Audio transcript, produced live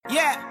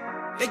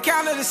They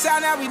counted us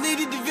out, now we lead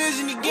the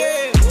division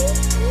again.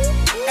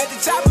 At the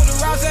top of the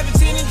round,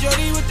 17 and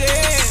Jody with the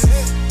hands.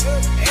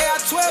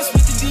 AR-12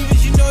 with the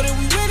divas, you know that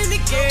we winning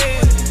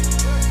again.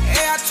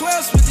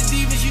 AR-12 with the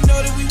divas, you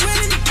know that we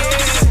winning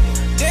again.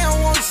 They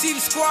don't want to see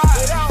the squad,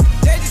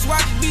 they just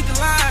watch us beat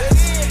the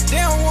lines. They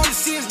don't want to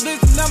see us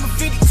blitz the number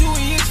 52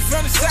 and hit you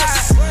from the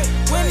side.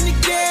 Winning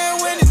again,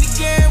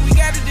 we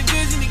got the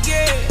division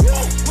again.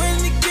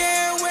 Winning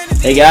again, winning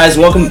again. Hey guys,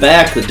 welcome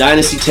back to the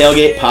Dynasty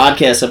Tailgate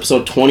Podcast,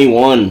 episode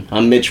 21.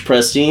 I'm Mitch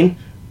Prestine.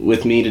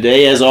 With me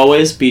today, as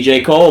always,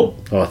 BJ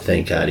Kolb. Oh,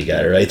 thank God he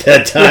got it right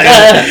that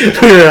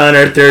time. We were on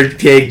our third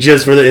take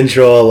just for the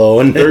intro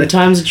alone. Third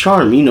time's a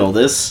charm, you know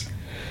this.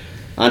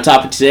 On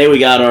topic today, we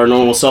got our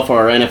normal stuff,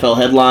 our NFL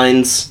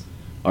headlines,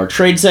 our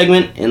trade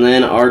segment, and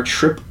then our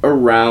trip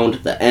around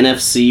the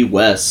NFC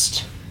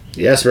West.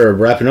 Yes, we're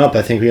wrapping up.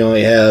 I think we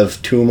only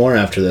have two more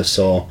after this,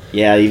 so...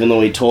 Yeah, even though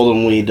we told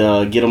him we'd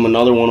get him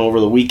another one over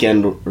the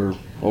weekend, or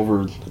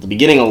over at the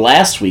beginning of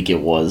last week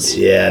it was.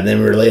 Yeah, and then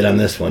we were late on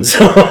this one,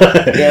 so...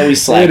 Yeah, we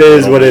slacked. It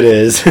is what it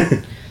is.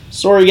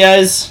 Sorry,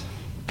 guys.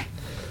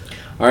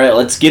 Alright,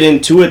 let's get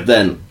into it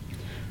then.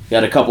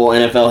 Got a couple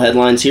NFL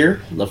headlines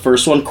here. The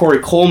first one, Corey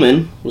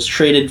Coleman was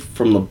traded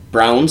from the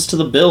Browns to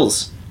the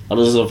Bills. How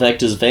does it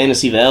affect his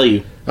fantasy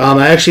value?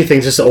 I actually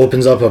think this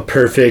opens up a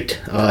perfect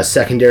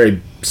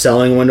secondary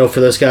selling window for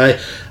this guy.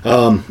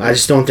 I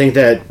just don't think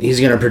that he's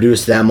going to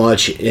produce that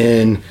much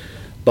in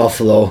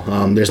Buffalo.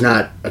 There's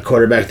not a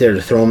quarterback there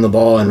to throw him the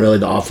ball, and really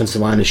the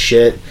offensive line is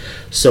shit.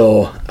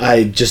 So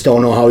I just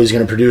don't know how he's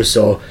going to produce.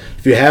 So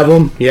if you have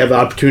him, you have the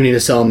opportunity to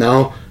sell him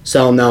now.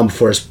 Sell him now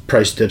before his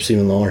price dips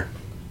even lower.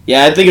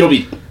 Yeah, I think it'll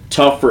be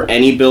tough for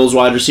any Bills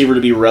wide receiver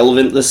to be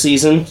relevant this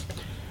season.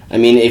 I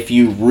mean, if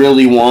you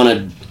really want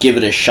to give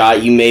it a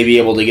shot, you may be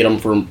able to get him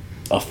for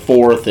a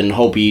fourth and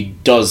hope he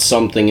does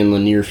something in the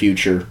near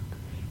future.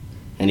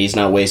 And he's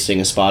not wasting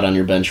a spot on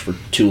your bench for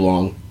too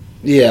long.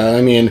 Yeah,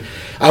 I mean,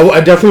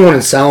 I definitely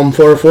wouldn't sell him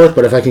for a fourth,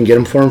 but if I can get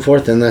him for a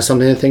fourth, then that's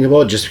something to think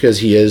about, just because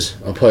he is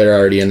a player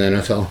already in the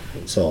NFL.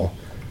 So,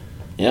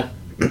 yeah.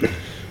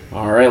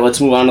 All right, let's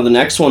move on to the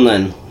next one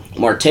then.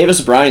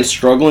 Martavis Bryant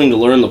struggling to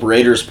learn the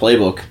Raiders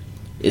playbook.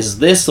 Is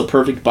this the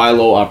perfect buy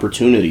low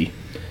opportunity?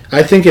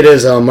 I think it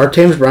is.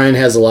 Martavis Bryant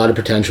has a lot of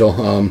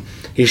potential.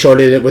 He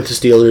showed it with the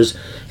Steelers,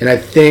 and I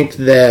think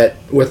that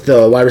with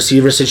the wide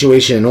receiver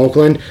situation in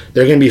Oakland,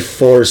 they're going to be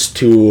forced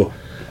to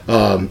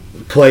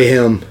play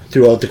him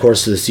throughout the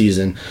course of the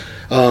season.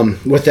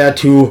 With that,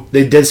 too,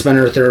 they did spend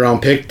a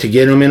third-round pick to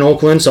get him in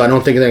Oakland, so I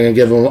don't think they're going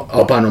to give him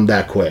up on him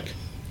that quick.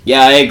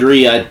 Yeah, I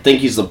agree. I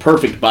think he's the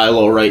perfect buy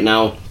low right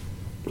now.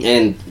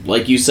 And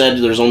like you said,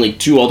 there's only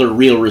two other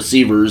real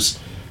receivers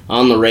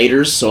on the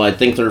Raiders, so I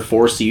think they're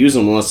forced to use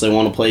him unless they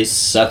want to play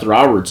Seth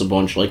Roberts a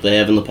bunch like they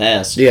have in the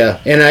past. Yeah,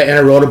 and I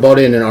wrote about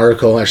it in an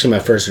article, actually my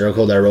first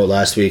article that I wrote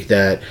last week,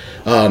 that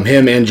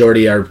him and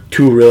Jordy are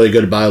two really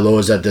good buy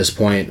lows at this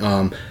point.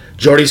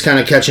 Jordy's kind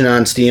of catching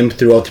on steam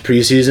throughout the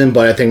preseason,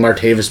 but I think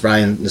Martavis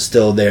Bryant is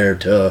still there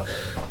to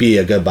be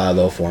a good buy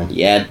low for him.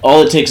 Yeah,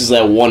 all it takes is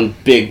that one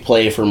big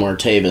play for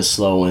Martavis,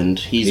 though, and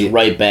he's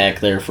right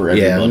back there for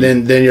everybody. Yeah,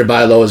 and then your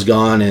buy low is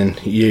gone, and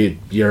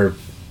you're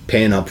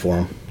paying up for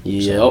him.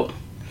 Yep. So.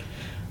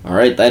 All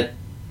right, that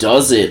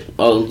does it.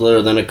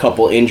 Other than a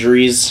couple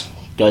injuries,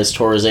 guys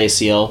tore his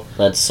ACL.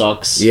 That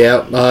sucks.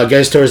 Yeah,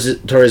 guys tore his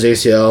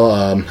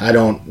ACL. I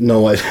don't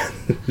know what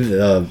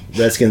the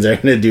Redskins are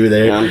going to do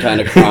there. Yeah, I'm kind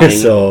of crying.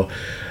 So,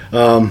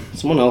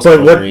 someone else.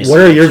 But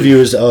what are your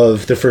views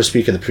of the first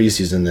week of the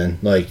preseason then?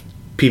 Like,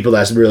 people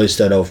that's really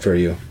stood out for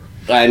you?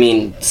 I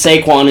mean,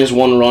 Saquon is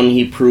one run.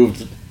 He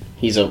proved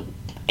he's an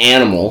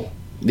animal.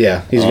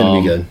 Yeah, he's going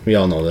to be good. We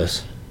all know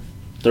this.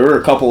 There were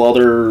a couple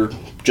other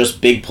just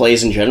big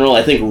plays in general.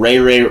 I think Ray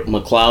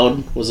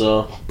McLeod was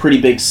a pretty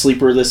big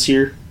sleeper this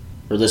year,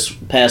 or this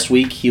past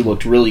week. He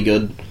looked really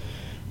good.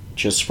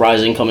 Just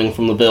surprising coming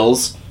from the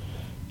Bills.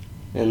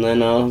 And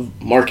then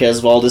Marquez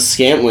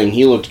Valdes-Scantling,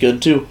 he looked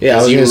good too. Yeah,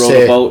 I was going to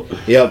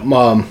say, yep,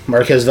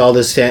 Marquez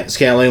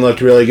Valdes-Scantling looked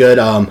really good.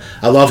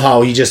 I love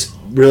how he just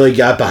really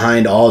got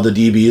behind all the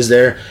DBs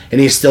there, and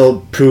he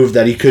still proved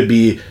that he could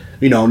be,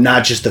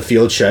 not just a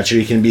field stretcher.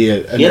 He can be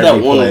a He had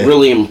that one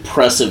really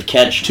impressive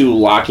catch, too,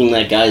 locking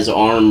that guy's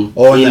arm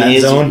in the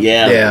end zone?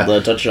 Yeah, the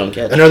touchdown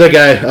catch. Another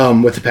guy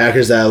with the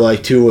Packers that I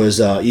like, too,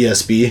 was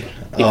ESB.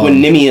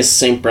 Equanimous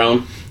St.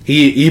 Brown.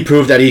 He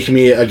proved that he can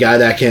be a guy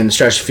that can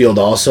stretch the field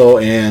also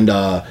and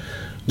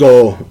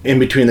go in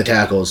between the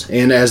tackles.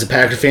 And as a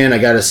Packer fan, I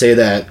got to say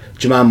that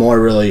Jamon Moore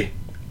really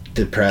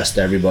depressed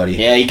everybody.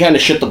 Yeah, he kind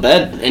of shit the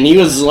bed. And he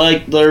was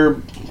like their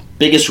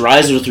biggest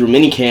riser through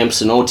mini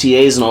camps and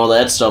OTAs and all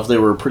that stuff. They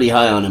were pretty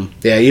high on him.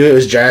 Yeah, he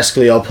was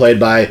drastically outplayed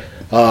by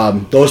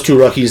those two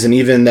rookies and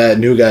even that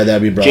new guy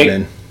that we brought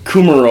in.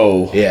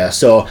 Kumaro. Yeah,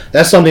 so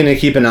that's something to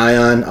keep an eye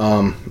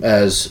on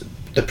as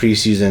the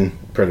preseason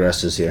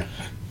progresses here.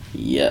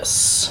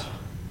 Yes.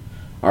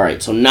 All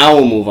right, so now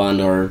we'll move on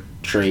to our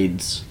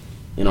trades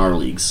in our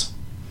leagues.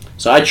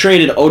 So I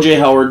traded O.J.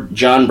 Howard,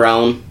 John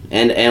Brown,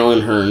 and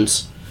Alan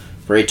Hearns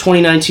for a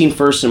 2019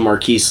 first and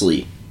Marquise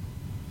Lee.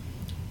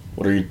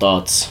 What are your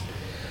thoughts?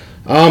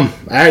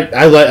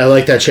 I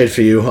like that trade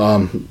for you.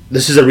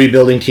 This is a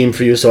rebuilding team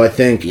for you, so I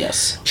think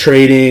Yes.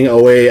 trading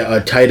away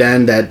a tight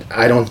end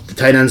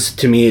tight ends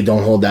to me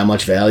don't hold that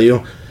much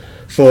value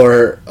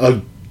for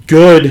a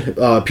good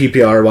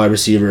PPR wide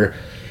receiver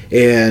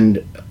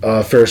and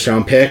a first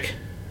round pick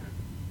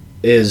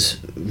is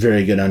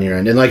very good on your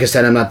end. And like I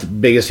said, I'm not the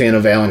biggest fan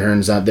of Allen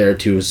Hurns not there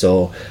too,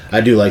 so I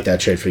do like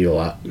that trade for you a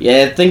lot.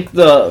 Yeah, I think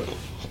the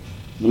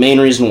main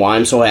reason why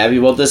I'm so happy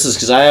about this is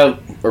because I have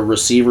a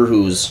receiver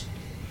who's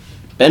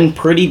been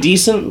pretty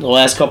decent the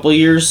last couple of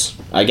years.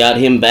 I got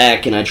him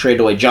back, and I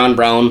traded away John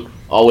Brown,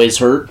 always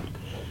hurt,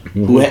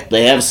 who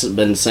they have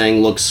been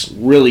saying looks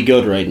really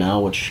good right now,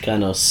 which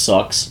kind of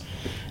sucks.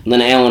 And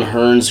then Allen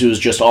Hurns, who's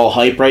just all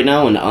hype right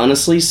now, and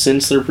honestly,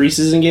 since their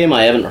preseason game,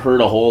 I haven't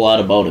heard a whole lot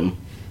about him.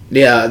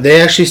 Yeah, they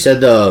actually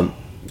said the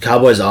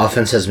Cowboys'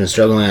 offense has been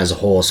struggling as a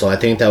whole, so I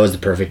think that was the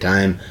perfect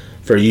time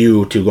for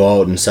you to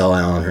go out and sell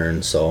Allen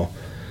Hurns. So,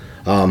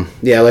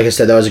 yeah, like I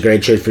said, that was a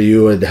great trade for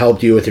you. It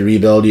helped you with the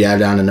rebuild. You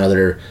added on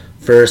another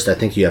first. I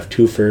think you have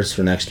 2 firsts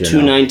for next year.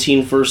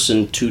 219 firsts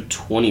and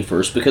 220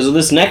 firsts. Because of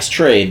this next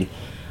trade,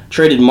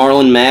 traded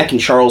Marlon Mack and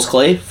Charles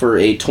Clay for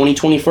a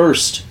 2020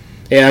 first.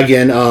 Yeah,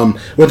 again,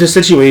 with the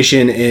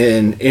situation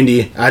in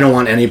Indy, I don't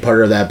want any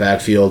part of that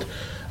backfield.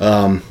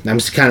 I'm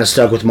just kind of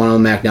stuck with Marlon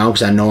Mack now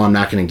because I know I'm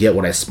not going to get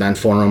what I spent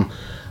for him.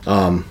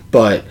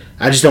 But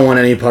I just don't want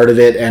any part of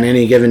it. And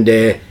any given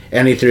day,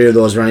 any 3 of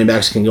those running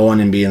backs can go in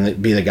and be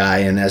the guy.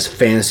 And as a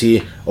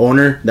fantasy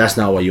owner, that's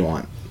not what you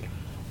want.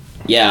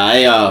 Yeah,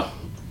 I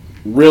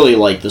really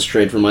like this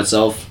trade for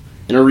myself.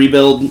 In a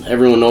rebuild,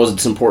 everyone knows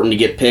it's important to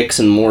get picks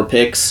and more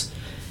picks.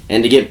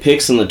 And to get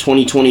picks in the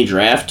 2020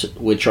 draft,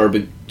 which are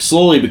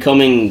slowly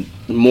becoming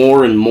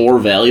more and more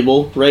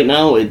valuable right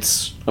now,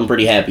 I'm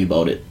pretty happy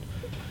about it.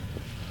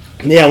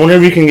 Yeah,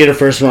 whenever you can get a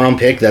first-round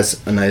pick,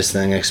 that's a nice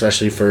thing,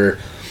 especially for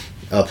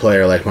a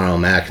player like Marlon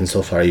Mack, and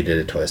so far you did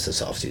it twice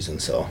this offseason,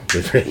 so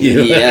good for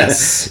you.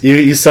 Yes.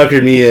 you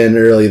suckered me in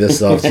early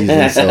this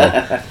offseason,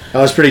 so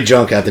I was pretty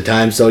drunk at the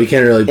time, so you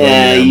can't really blame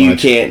me that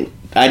much. You can't.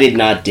 I did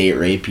not date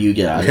rape you.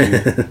 Get out of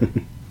here.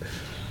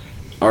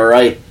 All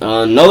right,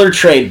 another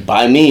trade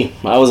by me.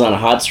 I was on a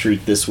hot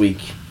streak this week.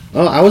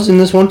 Oh, I was in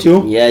this one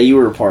too. Yeah, you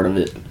were a part of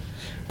it.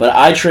 But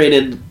I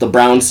traded the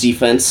Browns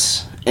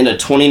defense and a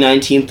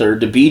 2019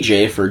 third to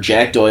BJ for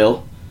Jack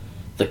Doyle,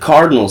 the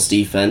Cardinals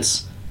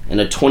defense, and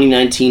a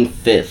 2019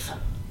 fifth.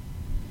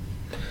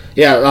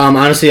 Yeah,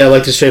 honestly, I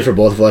like this trade for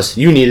both of us.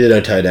 You needed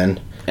a tight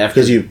end.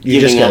 After you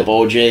giving just up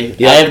OJ.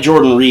 Yeah. I have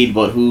Jordan Reed,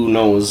 but who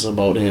knows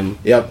about him?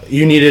 Yep,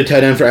 you needed a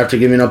tight end after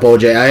giving up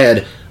OJ. I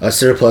had a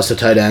surplus of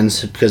tight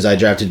ends because I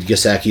drafted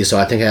Gesicki, so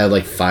I think I had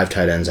like 5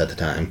 tight ends at the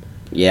time.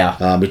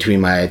 Yeah.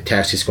 Between my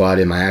taxi squad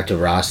and my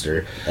active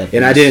roster.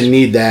 And I didn't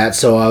need that,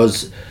 so I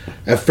was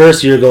at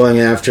first year going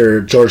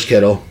after George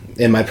Kittle,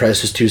 and my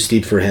price was too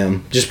steep for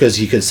him, just because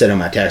he could sit on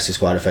my taxi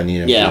squad if I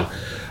needed him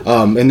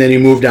to. And then he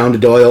moved down to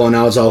Doyle, and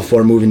I was all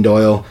for moving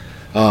Doyle.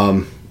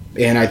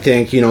 And I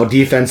think,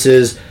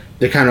 defenses,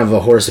 they're kind of a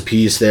horse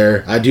apiece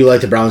there. I do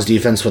like the Browns'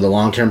 defense for the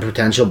long-term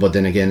potential, but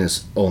then again,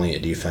 it's only a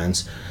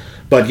defense.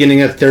 But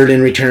getting a third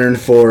in return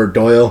for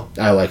Doyle,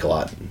 I like a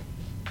lot.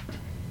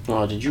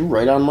 Oh, did you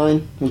write on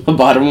mine? The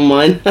bottom of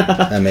mine?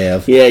 I may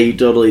have. Yeah, you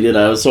totally did.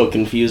 I was so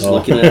confused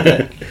looking at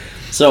that.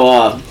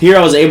 So here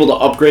I was able to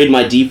upgrade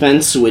my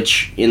defense,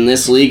 which in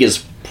this league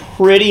is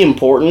pretty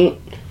important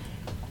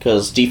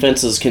because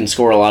defenses can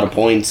score a lot of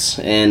points.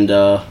 And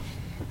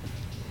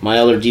my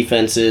other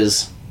defense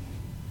is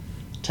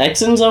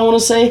Texans, I want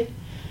to say.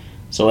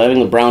 So having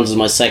the Browns as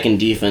my second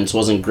defense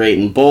wasn't great,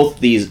 and both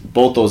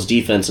those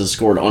defenses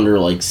scored under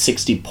like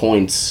 60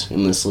 points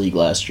in this league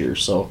last year.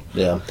 So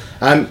yeah,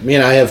 I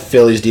have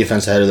Philly's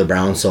defense ahead of the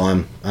Browns, so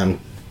I'm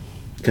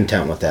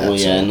content with that. Well,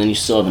 yeah, and then you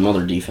still have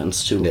another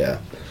defense too. Yeah,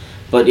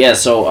 but yeah,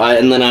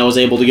 and then I was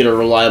able to get a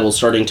reliable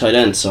starting tight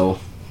end, so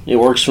it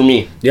works for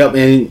me. Yep,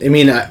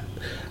 and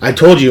I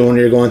told you when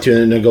we were going through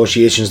the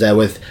negotiations that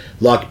with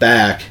Luck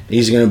back,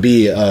 he's going to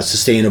be a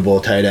sustainable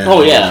tight end.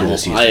 Oh, yeah,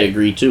 I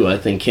agree, too. I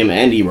think him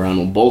and Ebron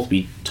will both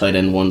be tight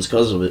end ones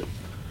because of it,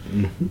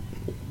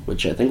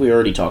 which I think we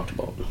already talked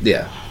about.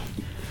 Yeah.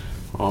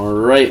 All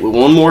right, with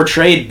one more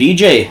trade.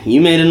 BJ,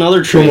 you made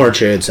another trade. 2 more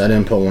trades. I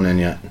didn't put one in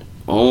yet.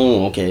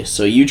 Oh, okay.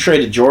 So you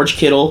traded George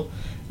Kittle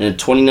and a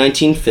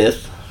 2019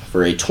 fifth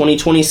for a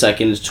 2020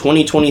 second,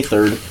 2020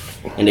 third,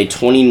 and a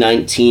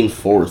 2019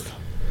 fourth.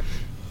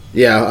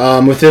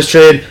 Yeah, with this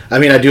trade,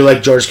 I do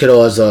like George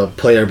Kittle as a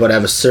player, but I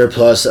have a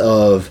surplus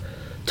of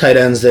tight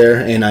ends there,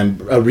 and I'm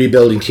a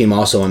rebuilding team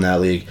also in that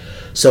league.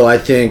 So I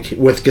think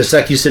with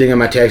Gesicki sitting on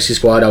my taxi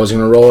squad, I was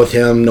going to roll with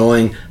him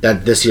knowing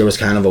that this year was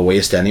kind of a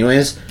waste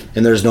anyways,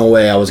 and there's no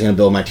way I was going to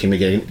build my team to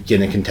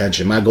get in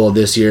contention. My goal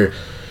this year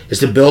is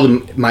to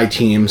build my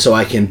team so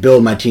I can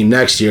build my team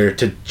next year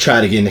to try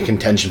to get into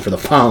contention for the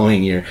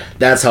following year.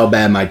 That's how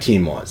bad my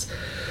team was.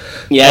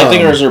 Yeah, I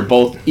think ours are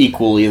both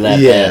equally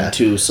that bad,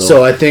 too.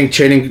 So I think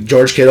trading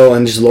George Kittle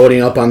and just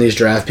loading up on these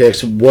draft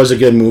picks was a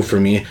good move for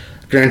me.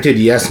 Granted,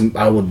 yes,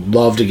 I would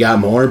love to get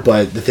more,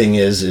 but the thing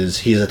is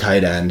he's a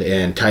tight end,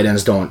 and tight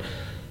ends don't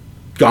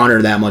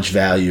garner that much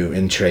value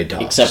in trade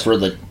talks. Except for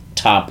the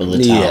top of the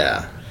top.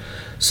 Yeah.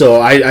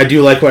 So I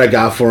do like what I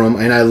got for him,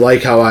 and I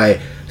like how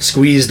I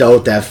squeezed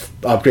out that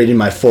upgrading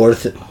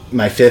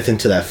my fifth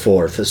into that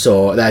fourth.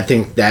 So I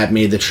think that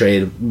made the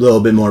trade a little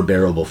bit more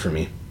bearable for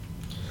me.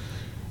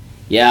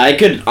 Yeah, I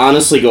could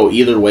honestly go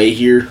either way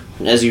here.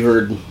 As you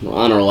heard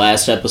on our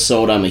last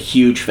episode, I'm a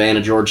huge fan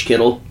of George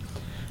Kittle.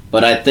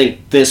 But I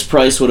think this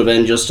price would have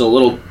been just a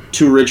little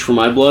too rich for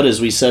my blood,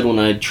 as we said when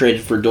I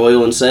traded for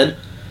Doyle instead.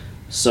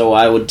 So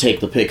I would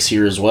take the picks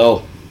here as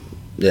well.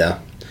 Yeah.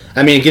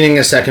 I mean, getting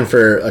a second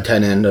for a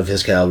tight end of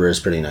his caliber is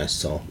pretty nice.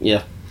 So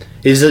yeah.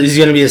 He's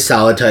going to be a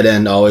solid tight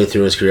end all the way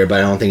through his career, but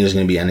I don't think he's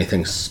going to be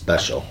anything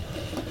special.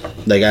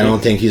 Like, I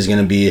don't think he's going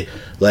to be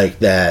like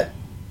that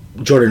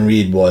Jordan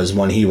Reed was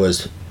when he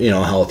was,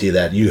 healthy,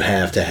 that you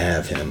have to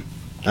have him.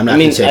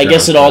 I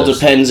guess it all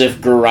depends if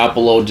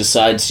Garoppolo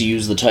decides to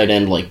use the tight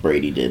end like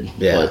Brady did.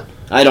 Yeah. But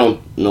I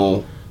don't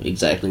know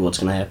exactly what's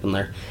going to happen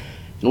there.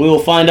 And we will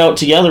find out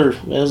together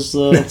as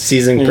the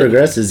season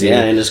progresses.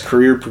 Yeah, and his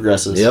career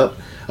progresses. Yep.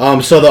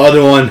 So the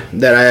other one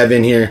that I have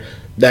in here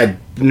that I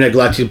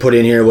neglected to put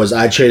in here was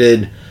I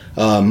traded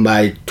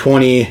my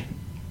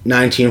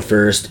 2019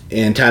 first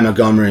and Ty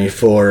Montgomery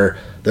for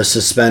the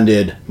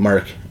suspended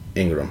Mark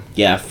Ingram.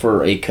 Yeah,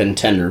 for a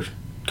contender.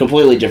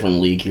 Completely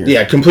different league here.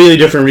 Yeah, completely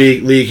different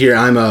league here.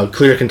 I'm a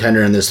clear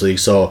contender in this league.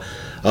 So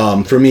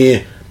for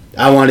me,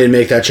 I wanted to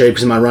make that trade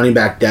because of my running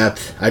back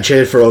depth. I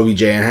traded for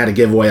OBJ and I had to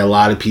give away a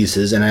lot of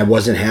pieces, and I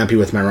wasn't happy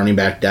with my running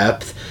back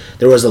depth.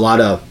 There was a lot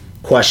of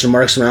question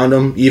marks around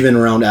him, even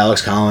around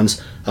Alex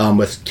Collins.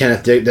 With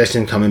Kenneth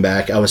Dixon coming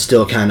back, I was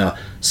still kind of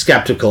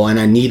skeptical, and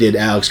I needed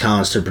Alex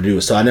Collins to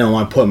produce. So I didn't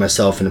want to put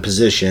myself in a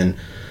position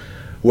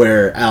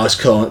where Alex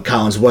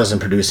Collins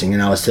wasn't producing,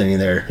 and I was sitting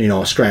there,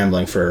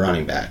 scrambling for a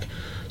running back.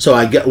 So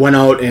I went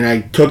out and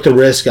I took the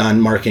risk on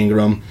Mark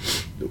Ingram,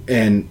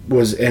 and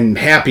was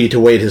happy to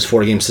wait his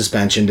 4-game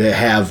suspension to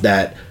have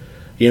that,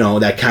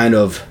 that kind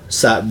of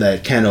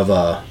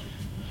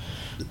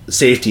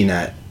safety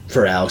net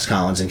for Alex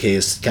Collins in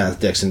case Kenneth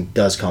Dixon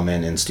does come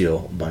in and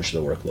steal a bunch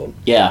of the workload.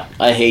 Yeah,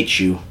 I hate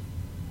you.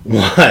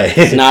 Why?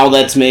 Now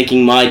that's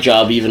making my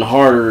job even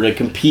harder to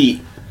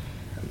compete,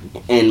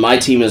 and my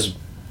team is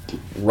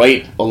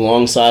right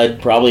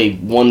alongside, probably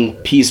one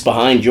piece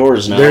behind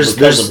yours now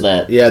because of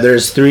that. Yeah,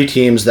 there's 3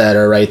 teams that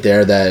are right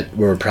there that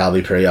were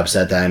probably pretty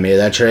upset that I made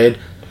that trade.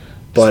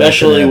 But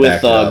especially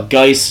with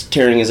Geis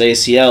tearing his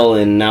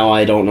ACL, and now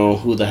I don't know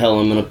who the hell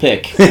I'm going to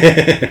pick.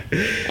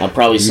 I'll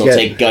probably still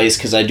take Geis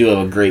because I do have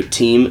a great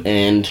team,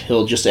 and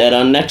he'll just add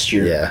on next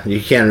year. Yeah,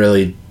 you can't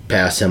really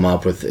pass him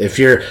up with if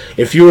you're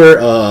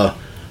a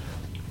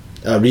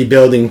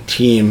rebuilding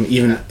team.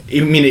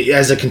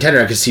 As a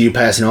contender, I could see you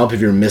passing up if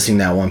you're missing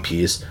that one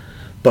piece,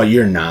 but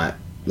you're not.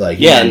 Like,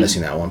 you're not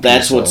missing that one piece.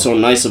 That's what's so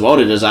nice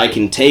about it is I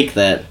can take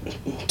that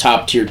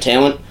top tier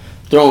talent,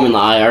 throw him in the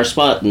IR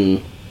spot,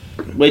 and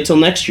wait till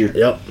next year.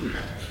 Yep.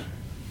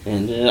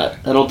 And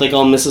I don't think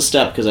I'll miss a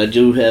step because I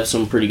do have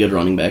some pretty good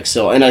running backs.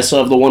 And I still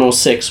have the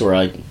 106 where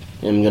I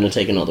am going to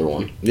take another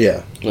one.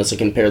 Yeah. Unless I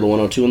can pair the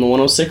 102 and the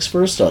 106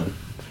 for a stud,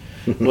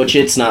 which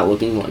it's not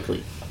looking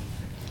likely.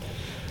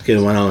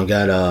 Good, went on and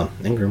got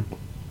Ingram.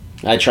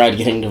 I tried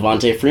getting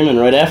Devontae Freeman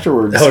right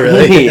afterwards. Oh,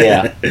 really?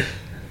 Yeah.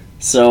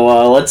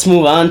 So let's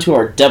move on to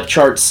our depth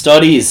chart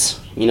studies.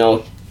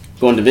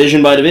 Going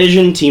division by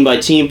division, team by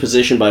team,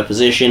 position by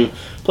position.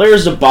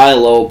 Players to buy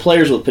low,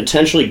 players with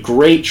potentially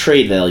great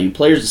trade value,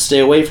 players to stay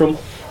away from,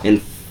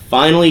 and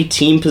finally,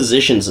 team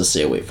positions to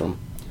stay away from.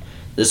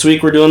 This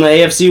week we're doing the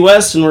AFC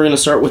West, and we're going to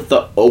start with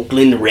the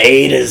Oakland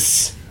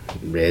Raiders.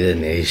 Raider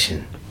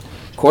Nation.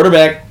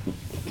 Quarterback,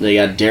 they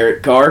got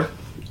Derek Carr,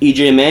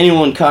 EJ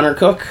Manuel, and Connor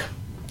Cook.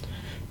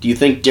 Do you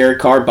think Derek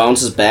Carr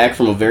bounces back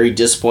from a very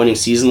disappointing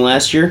season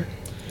last year?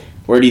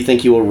 Where do you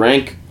think he will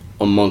rank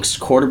amongst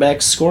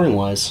quarterbacks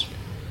scoring-wise?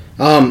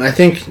 I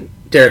think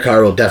Derek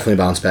Carr will definitely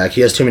bounce back.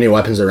 He has too many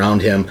weapons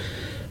around him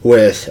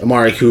with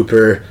Amari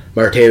Cooper,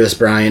 Martavis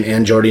Bryant,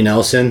 and Jordy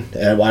Nelson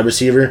at wide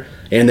receiver.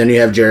 And then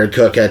you have Jared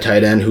Cook at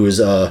tight end, who's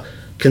a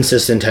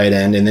consistent tight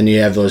end. And then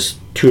you have those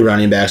 2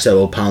 running backs that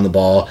will pound the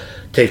ball,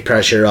 take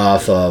pressure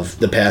off of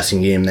the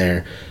passing game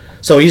there.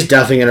 So he's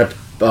definitely going to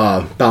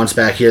bounce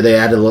back here. They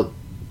added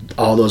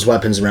all those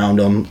weapons around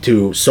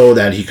him so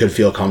that he could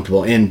feel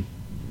comfortable in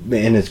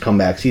his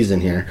comeback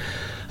season here.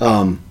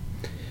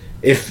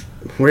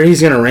 Where he's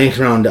going to rank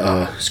around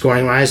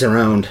scoring wise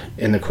around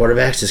in the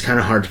quarterbacks is kind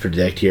of hard to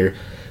predict here,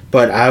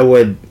 but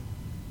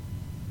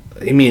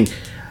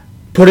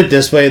put it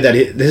this way, that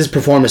his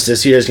performance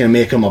this year is going to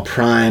make him a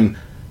prime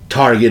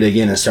target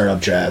again in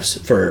startup drafts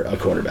for a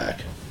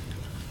quarterback.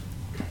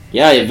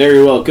 Yeah, it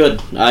very well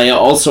could. I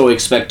also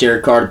expect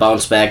Derek Carr to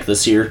bounce back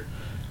this year.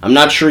 I'm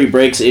not sure he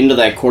breaks into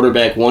that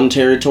quarterback 1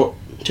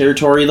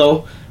 territory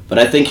though, but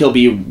I think he'll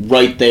be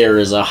right there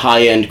as a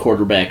high-end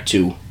quarterback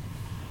 2.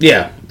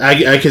 Yeah,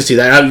 I could see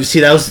that.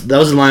 That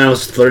was the line I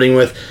was flirting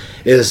with,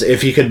 is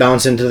if he could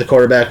bounce into the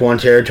quarterback 1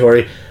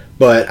 territory,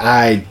 but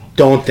I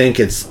don't think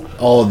it's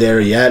all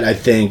there yet. I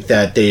think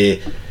that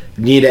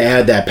need to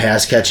add that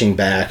pass catching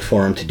back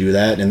for him to do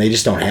that, and they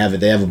just don't have it.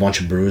 They have a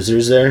bunch of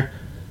bruisers there.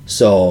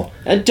 So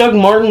and Doug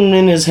Martin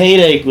in his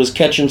heyday was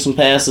catching some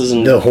passes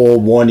in the whole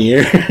 1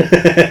 year.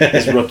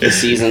 his rookie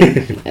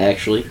season,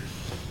 actually.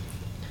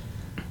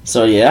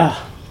 So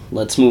yeah,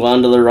 let's move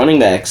on to the running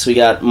backs. We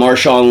got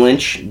Marshawn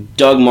Lynch,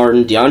 Doug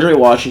Martin, DeAndre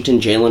Washington,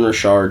 Jalen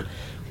Richard,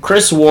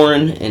 Chris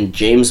Warren, and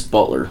James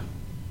Butler.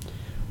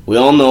 We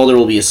all know there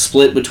will be a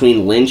split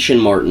between Lynch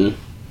and Martin.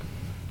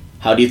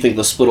 How do you think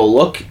the split will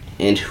look,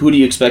 and who do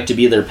you expect to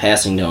be their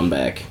passing down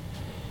back?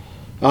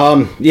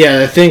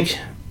 I think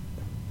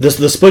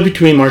the split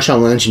between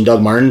Marshawn Lynch and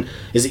Doug Martin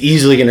is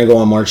easily going to go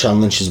on Marshawn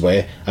Lynch's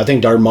way. I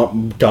think Doug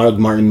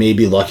Martin may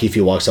be lucky if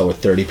he walks out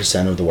with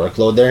 30% of the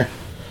workload there.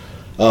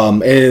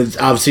 And it's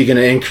obviously going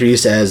to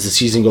increase as the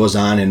season goes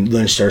on and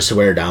Lynch starts to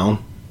wear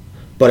down.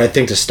 But I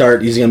think to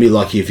start, he's going to be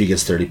lucky if he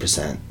gets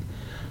 30%.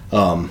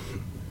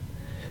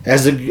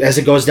 As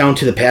it goes down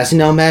to the passing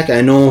down back,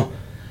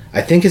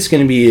 I think it's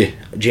going to be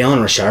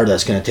Jalen Richard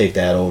that's going to take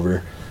that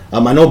over.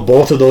 I know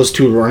both of those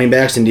two running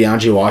backs, in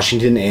DeAndre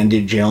Washington and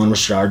Jalen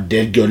Richard,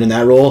 did good in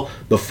that role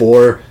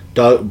before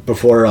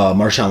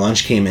Marshawn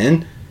Lynch came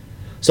in.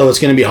 So it's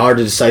going to be hard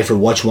to decipher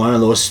which one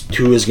of those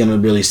two is going to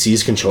really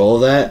seize control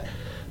of that.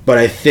 But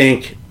I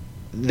think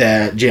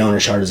that Jalen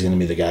Richard is going to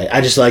be the guy.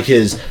 I just like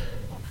his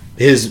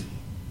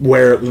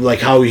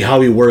how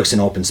he works in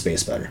open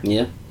space better.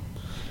 Yeah.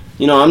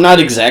 I'm not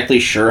exactly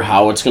sure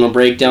how it's going to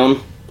break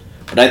down,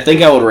 but I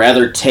think I would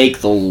rather take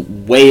the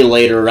way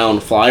later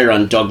round flyer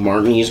on Doug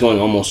Martin. He's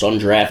going almost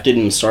undrafted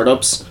in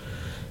startups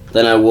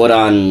than I would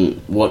on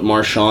what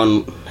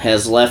Marshawn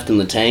has left in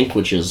the tank,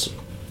 which is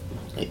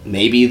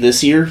maybe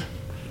this year,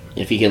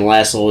 if he can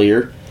last the whole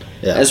year.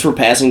 Yeah. As for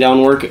passing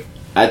down work,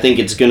 I think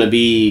it's going to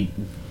be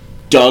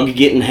Doug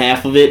getting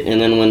half of it, and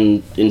then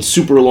when in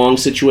super long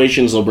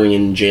situations, they'll bring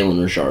in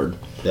Jalen Richard.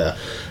 Yeah.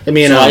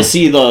 I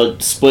see the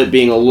split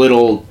being a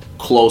little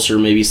closer,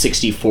 maybe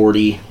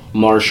 60-40,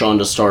 Marshawn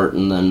to start,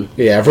 and then...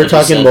 Yeah, if we're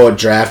talking about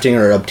drafting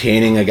or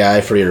obtaining a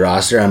guy for your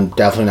roster, I'm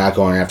definitely not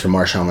going after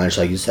Marshawn Lynch,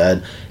 like you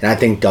said, and I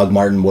think Doug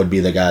Martin would be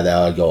the guy that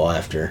I would go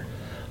after.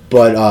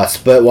 But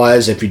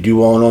split-wise, if you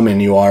do own him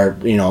and you are,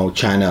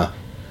 trying to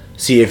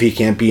see if he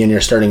can't be in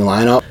your starting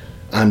lineup,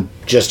 I'm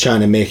just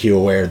trying to make you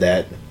aware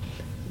that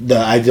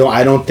I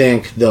don't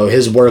think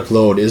his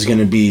workload is going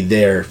to be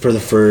there for the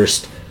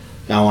first,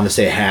 I want to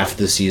say, half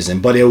the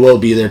season, but it will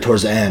be there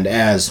towards the end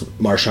as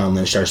Marshawn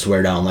Lynch starts to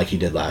wear down like he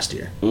did last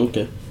year.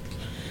 Okay,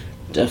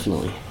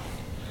 definitely.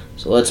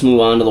 So let's move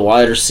on to the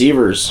wide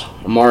receivers.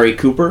 Amari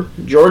Cooper,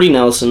 Jordy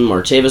Nelson,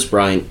 Martavis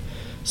Bryant,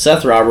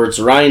 Seth Roberts,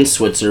 Ryan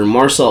Switzer,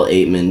 Marcel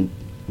Aitman,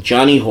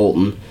 Johnny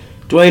Holton,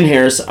 Dwayne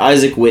Harris,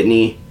 Isaac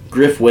Whitney,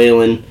 Griff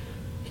Whalen,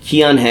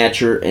 Keon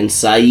Hatcher, and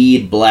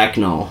Saeed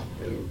Blacknall.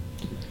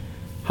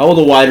 How will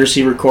the wide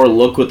receiver core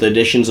look with the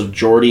additions of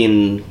Jordy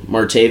and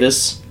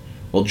Martavis?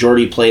 Will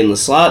Jordy play in the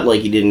slot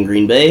like he did in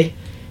Green Bay?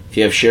 If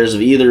you have shares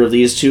of either of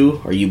these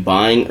two, are you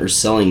buying or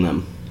selling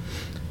them?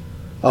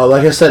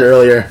 Like I said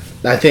earlier,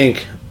 I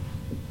think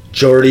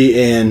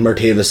Jordy and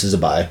Martavis is a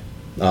buy.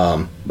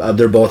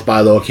 They're both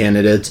buy low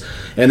candidates,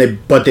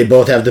 but they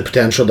both have the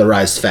potential to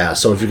rise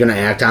fast. So if you're going to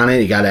act on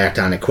it, you got to act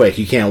on it quick.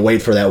 You can't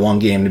wait for that one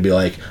game to be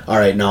like, all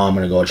right, now I'm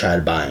going to go try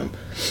to buy him.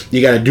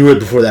 You got to do it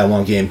before that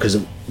one game, because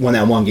when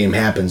that one game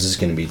happens, it's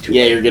going to be too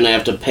late. You're going to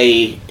have to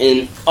pay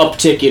an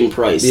uptick in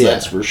price. Yeah.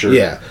 That's for sure.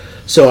 Yeah.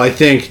 So I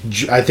think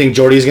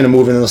Jordy's going to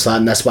move into the slot,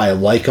 and that's why I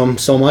like him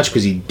so much,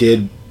 because he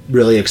did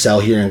really excel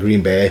here in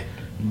Green Bay.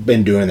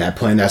 Been doing that,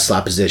 playing that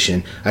slot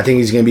position. I think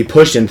he's going to be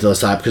pushed into the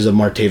slot because of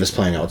Martavis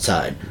playing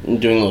outside.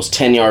 And doing those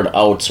 10-yard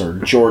outs are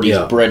Jordy's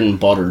bread and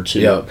butter,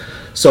 too. Yeah.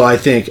 So I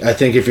think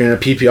if you're in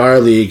a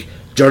PPR league,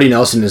 Jordy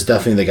Nelson is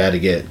definitely the guy to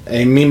get.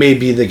 And he may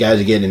be the guy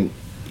to get in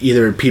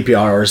either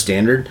PPR or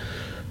standard.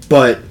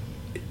 But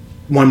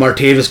when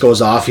Martavis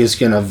goes off, he's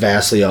going to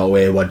vastly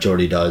outweigh what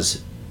Jordy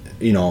does,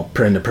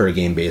 per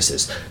game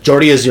basis.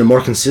 Jordy is your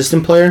more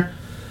consistent player.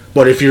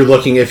 But if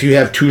you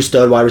have two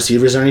stud wide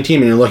receivers on your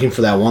team and you're looking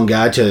for that one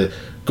guy to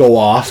go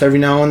off every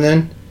now and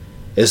then,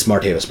 it's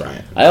Martavis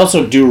Bryant. I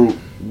also do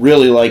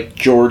really like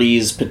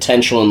Jordy's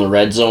potential in the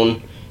red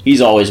zone.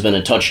 He's always been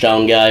a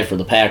touchdown guy for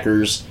the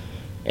Packers,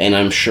 and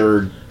I'm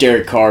sure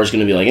Derek Carr is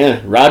going to be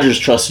like, Rodgers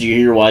trusted you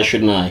here, why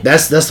shouldn't I?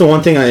 That's the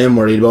one thing I am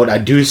worried about. I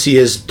do see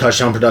his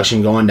touchdown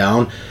production going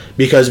down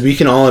because we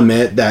can all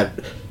admit that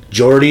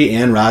Jordy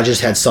and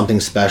Rodgers had something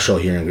special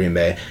here in Green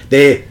Bay.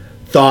 They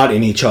thought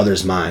in each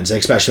other's minds,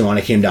 especially when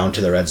it came down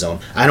to the red zone.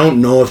 I don't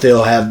know if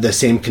they'll have the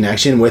same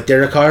connection with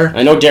Derek Carr.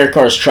 I know Derek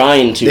Carr's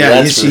trying to.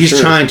 Yeah, he's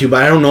trying to,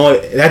 but I don't know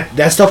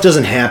that stuff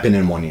doesn't happen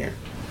in 1 year.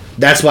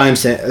 That's why I'm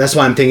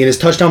thinking his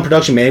touchdown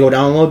production may go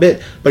down a little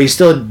bit, but he's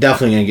still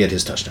definitely going to get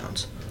his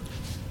touchdowns.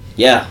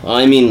 Yeah,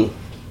 I mean,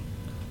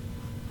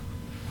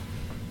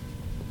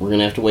 we're going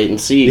to have to wait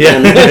and see. Yeah.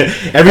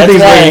 Everything's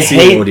wait and see.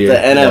 I hate the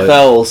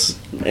NFL's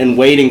and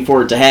waiting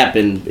for it to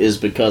happen is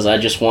because I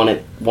just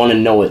want to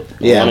know it.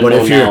 But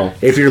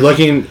if you're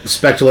looking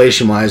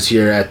speculation wise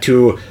here at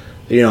two,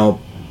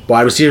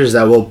 wide receivers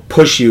that will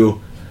push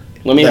you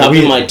Let me hop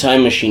in my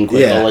time machine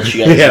quick. Yeah, I'll let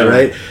you guys yeah, know.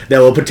 right. That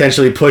will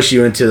potentially push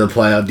you into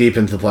the deep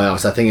into the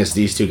playoffs. I think it's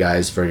these two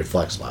guys for your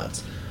flex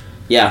spots.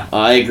 Yeah,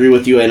 I agree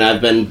with you, and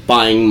I've been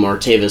buying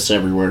Martavis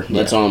everywhere.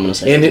 That's all I'm going to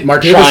say. And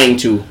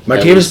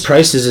Martavis'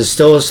 prices is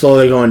still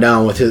slowly going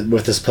down with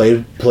this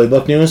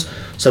playbook news.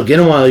 So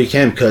get him while you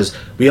can, because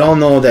we all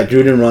know that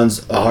Gruden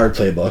runs a hard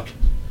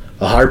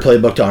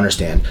playbook to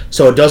understand.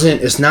 So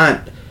it's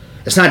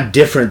not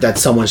different that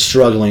someone's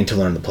struggling to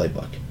learn the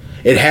playbook.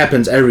 It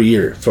happens every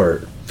year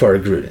for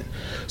Gruden.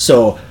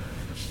 So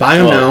buy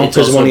him now. It's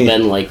also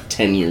been like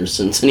 10 years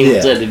since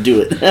anyone's had to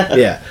do it.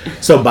 Yeah.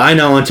 So buy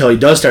now until he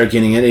does start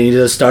getting it, and he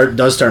does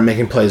start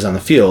making plays on the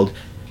field.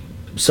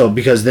 So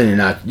because then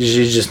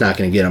you're just not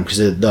going to get him, because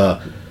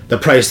the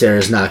price there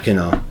is not going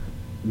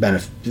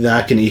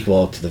to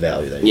equal to the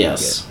value that you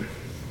get.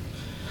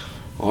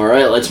 All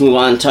right, let's move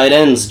on. Tight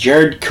ends: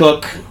 Jared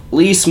Cook,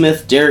 Lee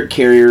Smith, Derek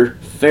Carrier,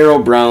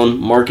 Pharaoh Brown,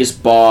 Marcus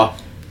Baugh,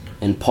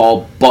 and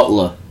Paul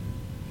Butler.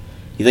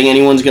 You think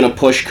anyone's going to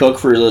push Cook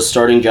for the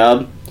starting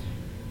job?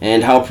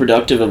 And how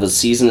productive of a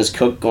season is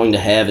Cook going to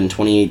have in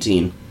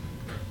 2018?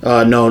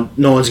 No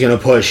one's going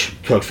to push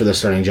Cook for the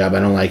starting job. I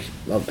don't like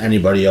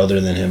anybody other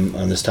than him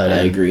on this tight end.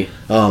 I agree.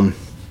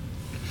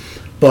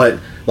 But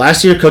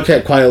last year, Cook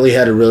quietly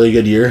had a really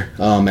good year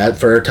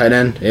for a tight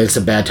end. It's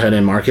a bad tight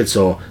end market,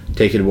 so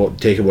take it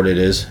what it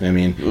is. I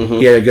mean,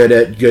 he had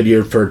a good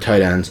year for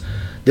tight ends.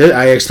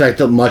 I expect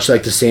much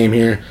like the same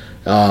here.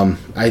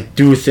 I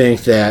do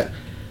think that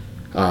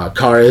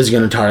Carr is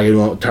going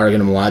to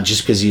target him a lot,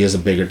 just because he is a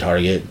bigger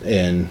target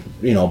and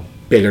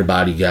bigger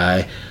body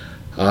guy.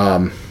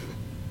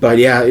 But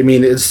yeah, I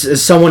mean,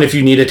 it's someone, if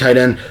you need a tight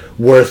end,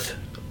 worth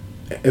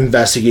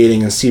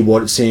investigating and seeing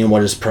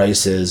what his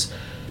price is,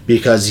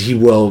 because he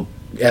will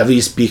at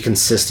least be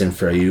consistent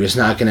for you. It's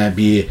not going to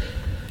be,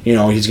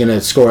 he's going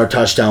to score a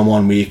touchdown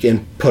one week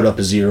and put up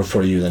a 0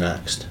 for you the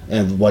next,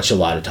 and what a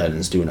lot of tight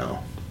ends do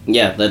now.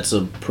 Yeah, that's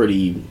a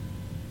pretty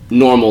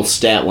normal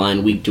stat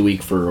line week to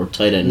week for a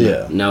tight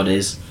end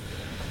nowadays.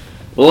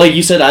 Well, like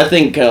you said, I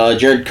think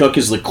Jared Cook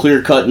is the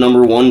clear-cut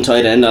number one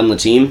tight end on the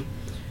team.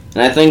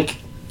 And I think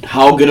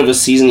how good of a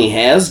season he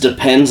has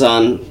depends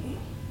on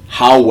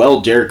how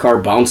well Derek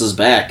Carr bounces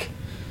back.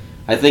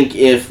 I think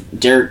if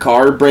Derek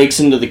Carr breaks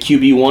into the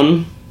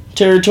QB1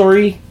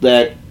 territory,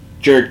 that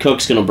Jared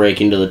Cook's going to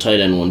break into the tight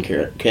end 1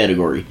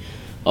 category.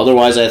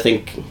 Otherwise, I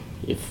think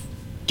if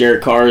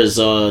Derek Carr is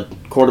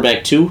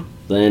quarterback 2,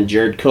 then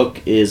Jared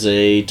Cook is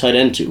a tight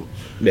end 2.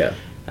 Yeah.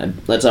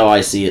 That's how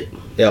I see it.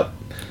 Yep.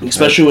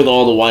 Especially with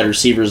all the wide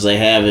receivers they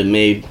have, it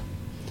may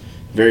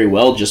very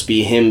well just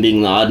be him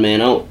being the odd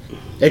man out.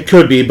 It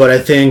could be, but I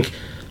think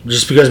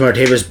just because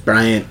Martavis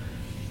Bryant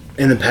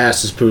in the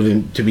past has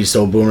proven to be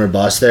so boomer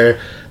bust there,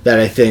 that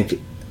I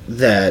think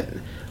that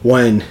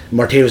when it's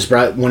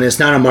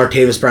not a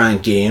Martavis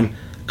Bryant game,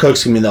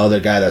 Cook's going to be the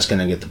other guy that's going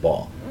to get the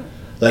ball.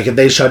 Like, if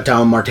they shut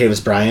down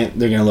Martavis Bryant,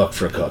 they're going to look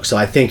for Cook. So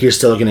I think you're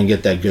still going to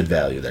get that good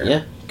value there.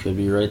 Yeah, could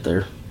be right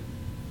there.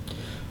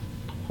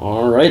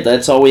 All right,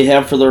 that's all we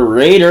have for the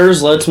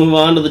Raiders. Let's move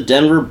on to the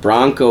Denver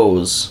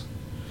Broncos.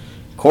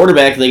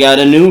 Quarterback, they got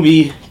a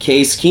newbie,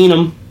 Case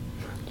Keenum.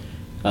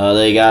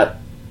 They got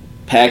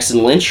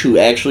Paxton Lynch, who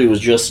actually was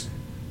just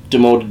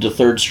demoted to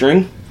third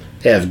string.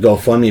 They have a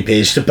GoFundMe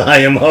page to buy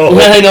him out.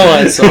 I know,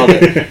 I saw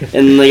that.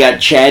 And they got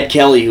Chad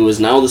Kelly, who is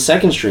now the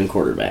second string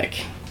quarterback.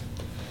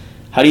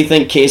 How do you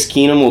think Case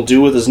Keenum will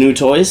do with his new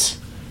toys?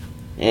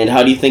 And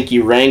how do you think he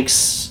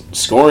ranks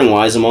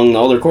scoring-wise among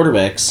the other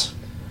quarterbacks?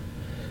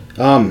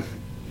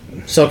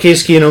 So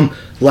Case Keenum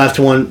left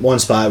one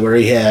spot where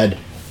he had,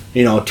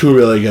 2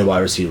 really good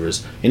wide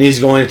receivers. And he's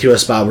going into a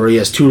spot where he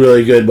has 2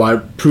 really good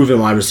proven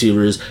wide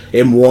receivers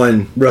and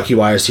 1 rookie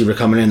wide receiver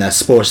coming in that's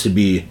supposed to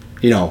be,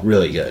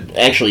 really good.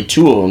 Actually,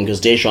 2 of them, because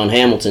Deshaun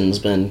Hamilton's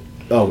been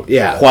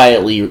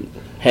quietly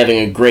having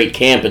a great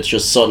camp. It's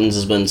just Sutton's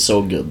has been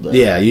so good, though.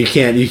 Yeah, you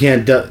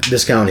can't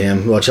discount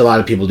him, which a lot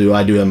of people do.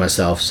 I do it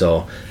myself.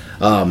 So,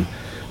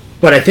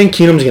 but I think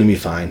Keenum's going to be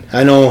fine.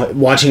 I know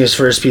watching his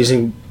first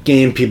preseason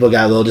game, people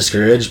got a little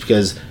discouraged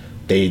because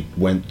they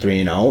went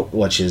 3-0,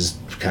 which is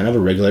kind of a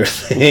regular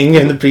thing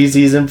in the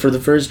preseason for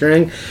the first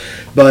string.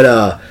 But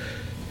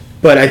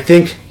I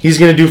think he's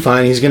going to do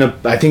fine.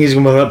 I think he's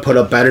going to put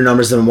up better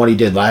numbers than what he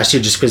did last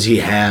year, just because he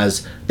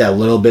has that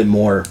little bit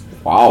more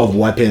of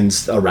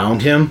weapons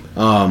around him.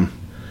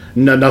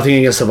 Nothing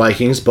against the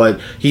Vikings,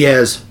 but he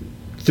has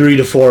 3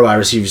 to 4 wide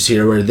receivers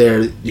here, where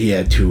there he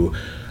had 2.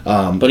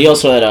 But he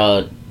also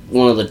had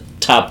one of the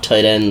top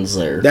tight ends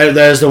there. That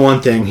is the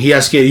one thing. He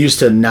has to get used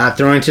to not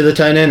throwing to the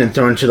tight end and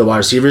throwing to the wide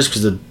receivers,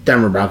 because the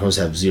Denver Broncos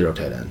have 0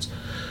 tight ends.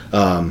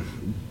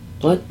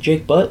 What?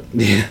 Jake Butt?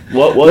 Yeah.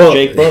 What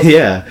Jake Butt?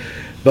 Yeah.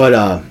 But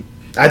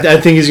I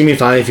think he's going to be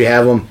fine if you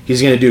have him.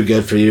 He's going to do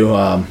good for you.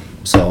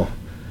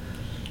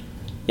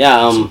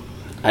 Yeah,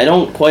 I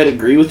don't quite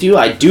agree with you.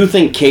 I do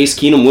think Case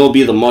Keenum will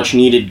be the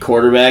much-needed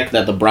quarterback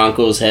that the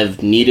Broncos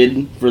have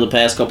needed for the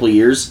past couple of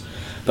years.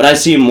 But I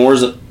see him more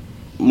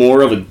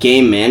of a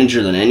game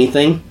manager than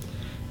anything.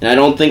 And I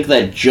don't think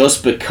that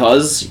just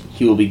because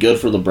he will be good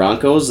for the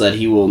Broncos that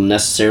he will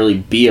necessarily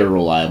be a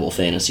reliable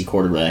fantasy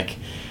quarterback.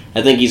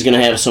 I think he's going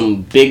to have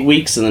some big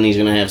weeks, and then he's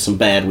going to have some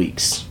bad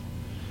weeks.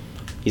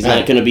 He's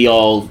not going to be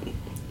all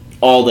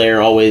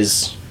there,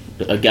 always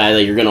a guy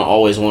that you're going to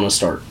always want to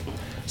start.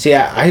 See,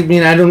 I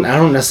mean, I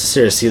don't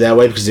necessarily see it that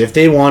way, because if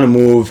they want to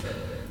move,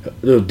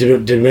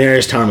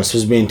 Demaryius Thomas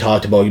was being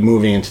talked about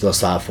moving into the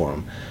slot for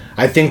him.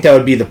 I think that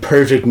would be the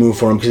perfect move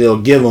for him, because it'll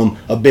give him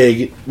a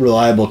big,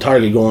 reliable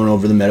target going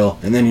over the middle,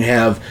 and then you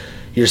have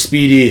your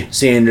speedy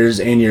Sanders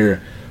and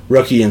your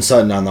rookie and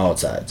Sutton on the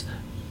outsides.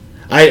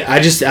 I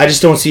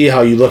just don't see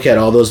how you look at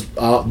all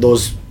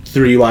those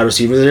 3 wide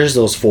receivers,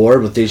 those 4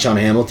 with Deshaun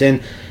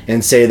Hamilton,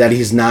 and say that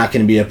he's not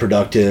going to be a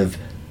productive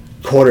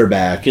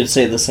quarterback. You could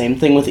say the same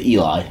thing with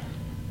Eli.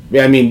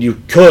 Yeah, I mean,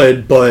 you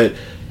could, but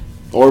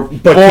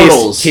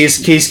Bortles. Case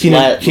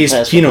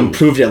Keenum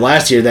proved it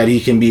last year that he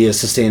can be a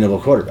sustainable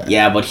quarterback.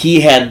 Yeah, but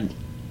he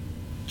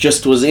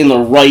was in the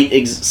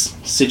right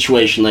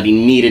situation that he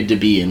needed to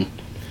be in.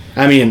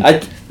 I mean,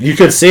 you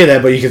could say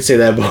that, but you could say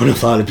that about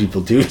a lot of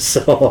people too.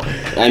 So,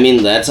 I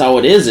mean, that's how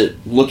it is.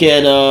 Look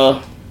at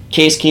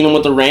Case Keenum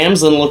with the Rams,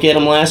 then look at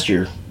him last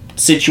year.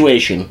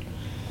 Situation.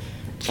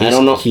 I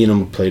don't know.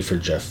 Keenum played for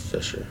Jeff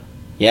Fisher.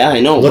 Yeah, I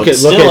know. Look at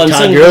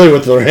Todd Gurley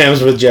with the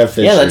Rams with Jeff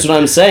Fisher. Yeah, that's what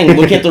I'm saying.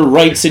 Look at the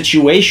right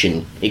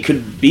situation. It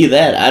could be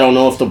that. I don't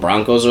know if the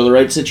Broncos are the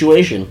right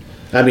situation.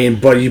 I mean,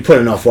 but you put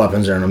enough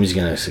weapons on him, he's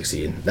going to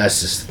succeed. That's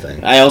just the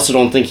thing. I also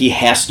don't think he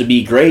has to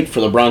be great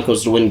for the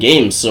Broncos to win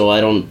games, so I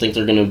don't think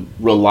they're going to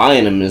rely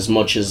on him as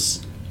much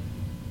as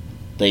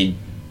they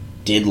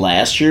did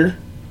last year.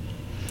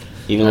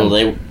 Even though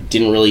they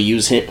didn't really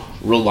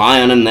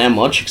rely on him that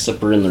much, except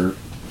for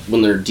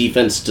when their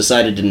defense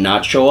decided to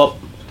not show up.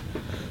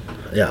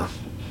 Yeah.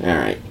 All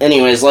right.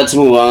 Anyways, let's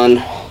move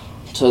on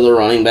to the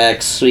running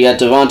backs. So you got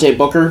Devontae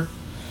Booker,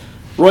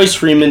 Royce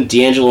Freeman,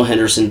 D'Angelo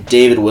Henderson,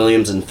 David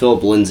Williams, and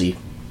Phillip Lindsay.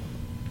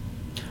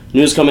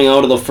 News coming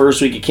out of the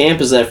first week of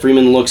camp is that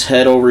Freeman looks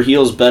head over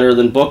heels better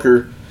than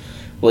Booker.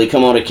 Will he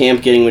come out of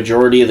camp getting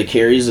majority of the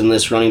carries in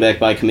this running back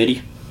by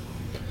committee?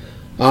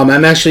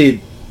 I'm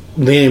actually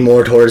leaning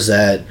more towards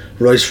that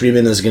Royce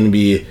Freeman is going to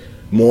be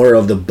more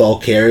of the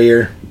bulk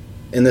carrier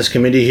in this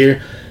committee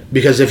here.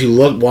 Because if you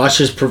watch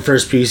his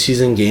first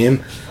preseason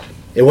game,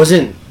 it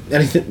wasn't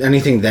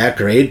anything that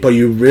great, but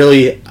you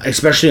really,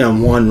 especially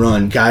on one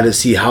run, got to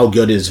see how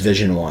good his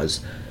vision was.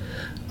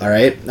 All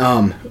right?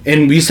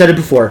 And we said it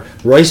before,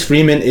 Royce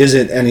Freeman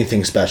isn't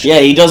anything special.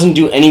 Yeah, he doesn't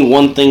do any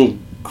one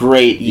thing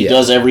great. He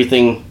does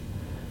everything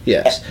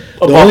yes.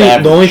 above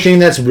average. The only thing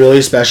that's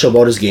really special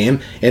about his game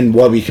and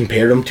what we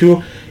compared him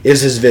to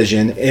is his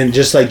vision. And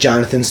just like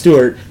Jonathan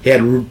Stewart, he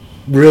had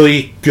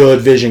really good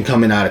vision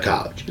coming out of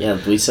college. Yeah,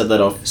 we said that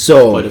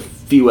quite a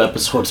few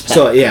episodes back.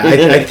 So yeah,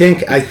 I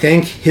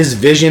think his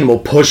vision will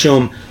push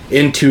him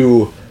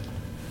into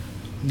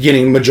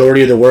getting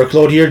majority of the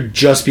workload here,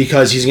 just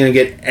because he's going to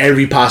get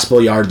every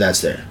possible yard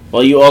that's there.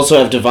 Well, you also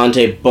have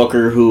Devontae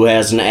Booker, who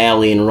has an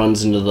alley and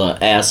runs into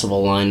the ass of a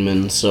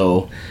lineman.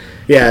 So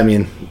yeah, I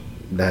mean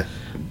that.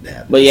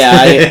 But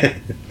yeah,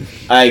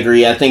 I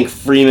agree. I think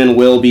Freeman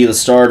will be the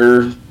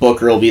starter.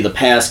 Booker will be the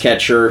pass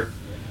catcher.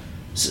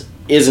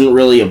 Isn't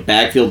really a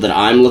backfield that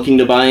I'm looking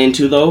to buy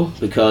into, though,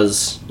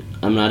 because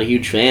I'm not a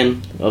huge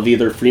fan of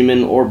either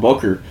Freeman or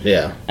Booker.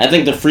 Yeah. I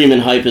think the Freeman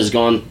hype has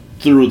gone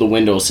through the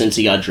window since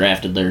he got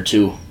drafted there,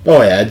 too.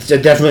 Oh, yeah.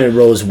 It definitely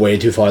rose way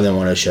too far than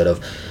what it should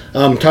have.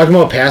 Talking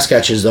about pass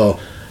catches, though,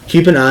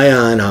 keep an eye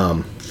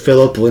on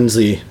Phillip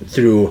Lindsay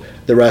through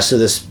the rest of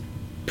this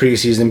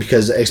preseason,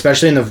 because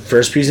especially in the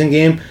first preseason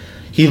game,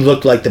 he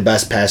looked like the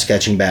best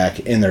pass-catching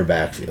back in their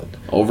backfield.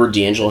 Over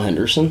D'Angelo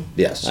Henderson?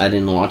 Yes. I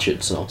didn't watch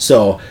it, so...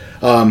 So,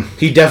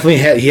 he definitely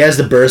has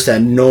the burst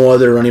that no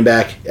other running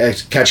back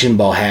catching the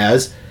ball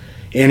has,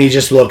 and he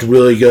just looked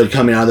really good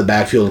coming out of the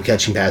backfield and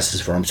catching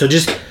passes for him. So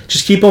just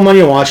keep him on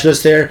your watch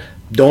list there.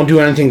 Don't do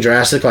anything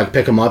drastic like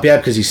pick him up yet,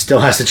 because he still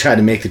has to try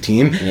to make the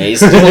team. Yeah, he's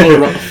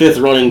still a fifth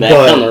running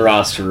back on the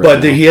roster right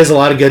now. He has a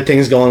lot of good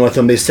things going with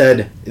him.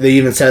 They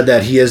even said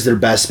that he is their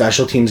best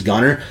special teams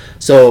gunner.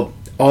 So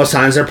all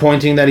signs are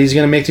pointing that he's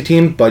going to make the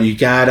team, but you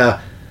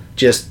gotta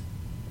just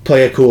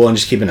play it cool and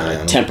just keep an eye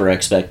on him. Temper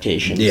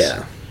expectations.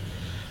 Yeah.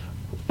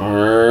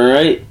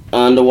 Alright,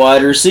 on to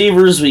wide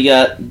receivers. We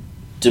got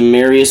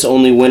Demarius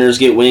Only Winners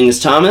Get Wings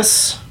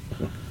Thomas,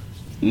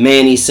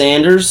 Manny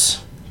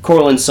Sanders,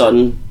 Cortland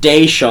Sutton,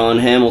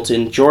 Deshaun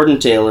Hamilton, Jordan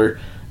Taylor,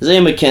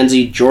 Isaiah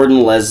McKenzie,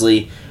 Jordan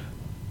Leslie,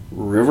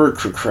 River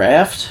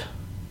Kraft?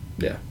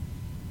 Yeah.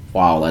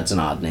 Wow, that's an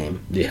odd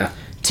name. Yeah.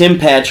 Tim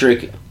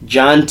Patrick,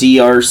 John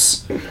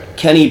Diarse,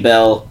 Kenny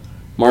Bell,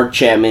 Mark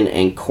Chapman,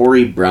 and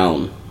Corey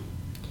Brown.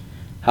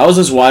 How is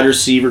this wide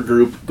receiver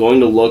group going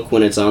to look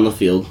when it's on the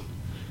field?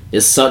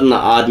 Is Sutton the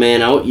odd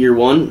man out year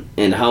one?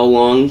 And how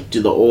long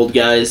do the old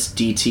guys,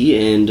 DT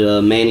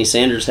and Manny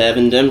Sanders, have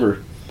in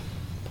Denver?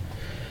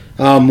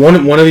 One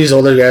of these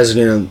older guys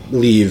are going to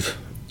leave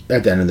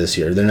at the end of this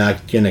year. They're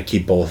not going to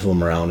keep both of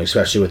them around,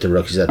 especially with the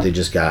rookies that they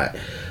just got.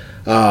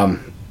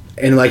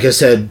 And like I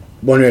said,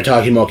 when we were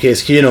talking about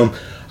Case Keenum,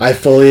 I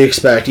fully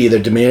expect either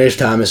Demaryius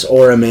Thomas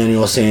or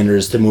Emmanuel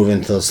Sanders to move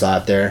into the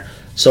slot there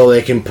so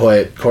they can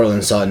put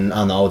Cortland Sutton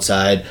on the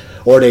outside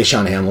or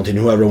Deshaun Hamilton,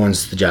 whoever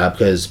wins the job,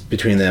 because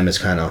between them it's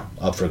kind of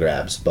up for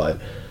grabs. But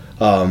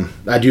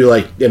I do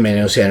like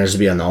Emmanuel Sanders to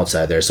be on the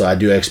outside there, so I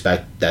do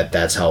expect that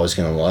that's how it's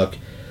going to look.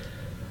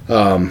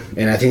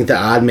 And I think the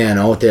odd man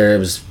out there,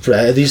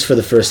 at least for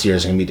the first year,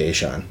 is going to be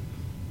Deshaun.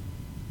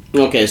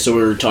 Okay, so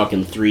we were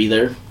talking 3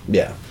 there?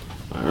 Yeah.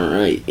 All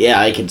right. Yeah,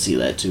 I can see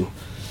that too.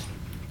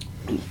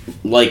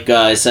 Like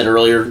I said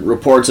earlier,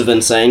 reports have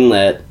been saying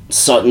that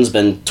Sutton's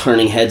been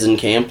turning heads in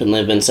camp, and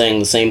they've been saying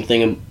the same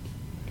thing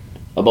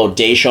about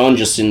Deshaun,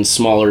 just in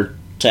smaller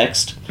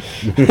text.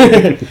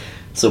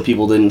 So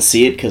people didn't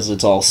see it because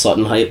it's all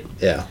Sutton hype.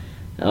 Yeah.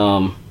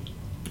 And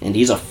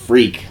he's a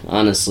freak,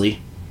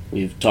 honestly.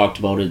 We've talked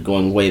about it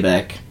going way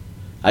back.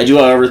 I do,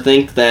 however,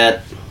 think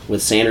that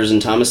with Sanders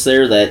and Thomas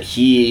there, that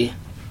he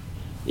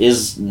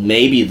is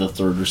maybe the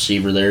third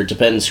receiver there. It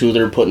depends who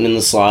they're putting in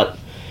the slot.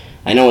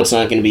 I know it's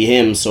not going to be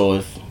him, so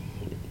if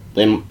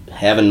they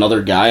have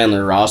another guy on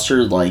their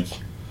roster, like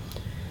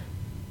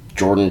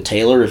Jordan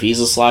Taylor, if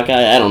he's a slot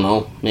guy, I don't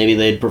know. Maybe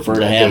they'd prefer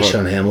to have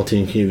Deshaun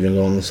Hamilton can even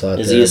go in the slot.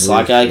 Is he a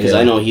slot guy? Because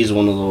I know he's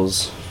one of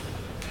those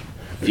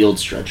field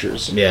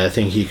stretchers. Yeah, I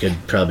think he could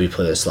probably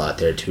play the slot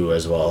there too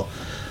as well.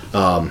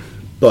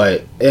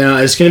 But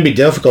it's going to be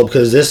difficult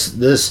because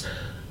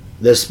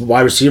this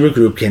wide receiver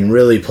group can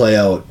really play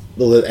out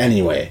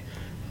anyway.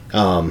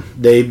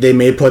 They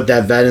may put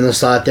that vet in the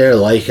slot there,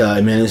 like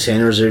Emmanuel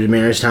Sanders or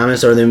Demaryius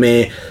Thomas, or they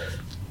may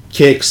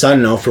kick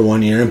Sutton out for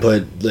 1 year and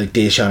put like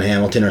Deshaun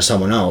Hamilton or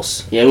someone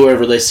else. Yeah,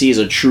 whoever they see is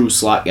a true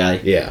slot guy.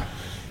 Yeah.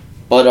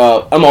 But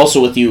I'm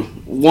also with you.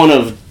 One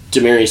of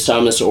Demaryius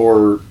Thomas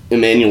or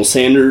Emmanuel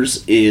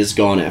Sanders is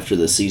gone after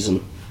this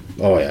season.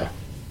 Oh, yeah.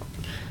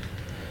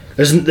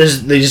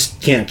 They just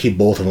can't keep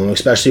both of them,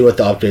 especially with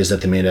the upgrades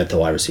that they made at the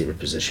wide receiver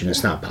position.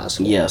 It's not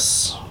possible.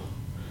 Yes.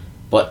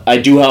 But I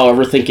do,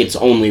 however, think it's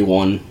only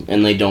one,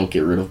 and they don't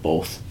get rid of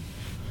both.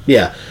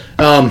 Yeah.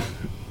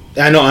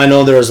 I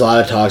know there was a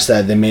lot of talks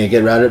that they may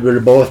get rid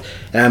of both,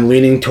 and I'm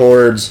leaning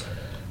towards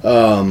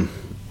that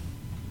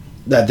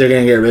they're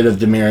going to get rid of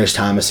Demaryius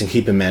Thomas and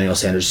keep Emmanuel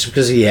Sanders just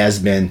because he has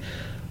been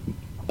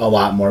a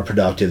lot more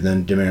productive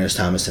than Demaryius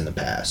Thomas in the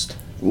past.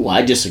 Ooh,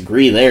 I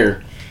disagree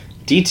there.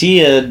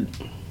 DT had,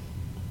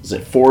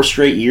 4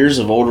 straight years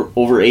of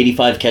over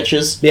 85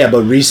 catches? Yeah,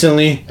 but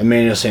recently,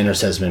 Emmanuel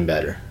Sanders has been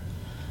better.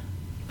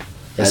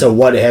 It's a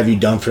what have you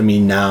done for me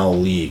now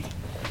league.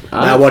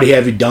 Not what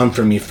have you done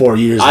for me 4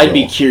 years ago. I'd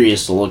be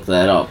curious to look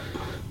that up.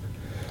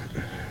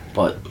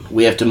 But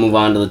we have to move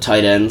on to the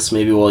tight ends.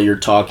 Maybe while you're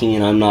talking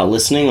and I'm not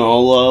listening,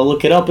 I'll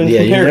look it up and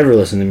compare. Yeah, you never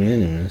listen to me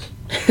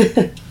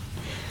anyways.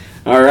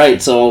 All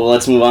right, so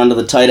let's move on to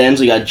the tight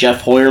ends. We got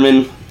Jeff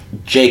Hoyerman,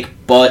 Jake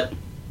Butt,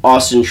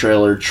 Austin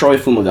Traylor, Troy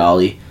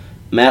Fumagalli,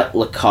 Matt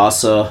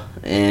LaCasa,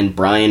 and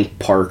Brian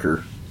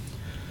Parker.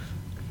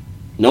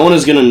 No one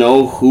is going to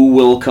know who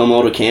will come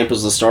out of camp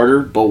as the starter,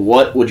 but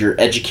what would your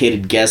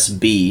educated guess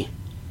be?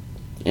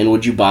 And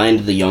would you buy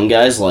into the young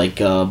guys like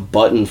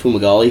Butt and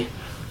Fumagalli?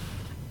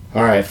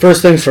 All right,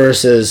 first thing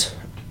first is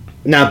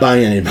not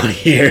buying anybody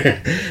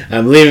here.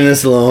 I'm leaving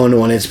this alone.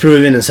 When it's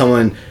proven and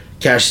someone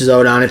cashes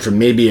out on it for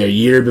maybe a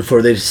year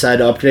before they decide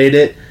to upgrade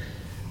it,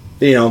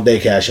 they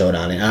cash out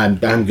on it.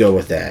 I'm good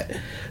with that.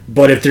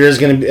 But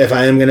if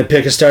I am gonna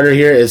pick a starter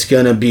here, it's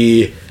gonna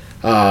be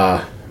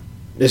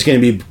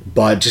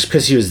Bud, just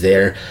because he was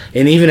there.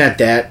 And even at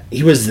that,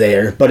 he was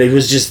there, but he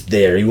was just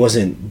there. He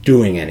wasn't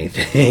doing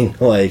anything.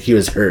 Like, he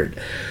was hurt.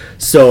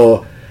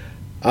 So,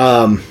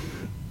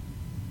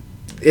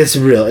 it's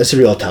a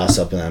real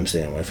toss-up, and I'm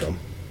staying away from.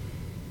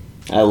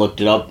 I looked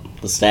it up,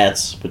 the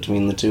stats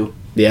between the two.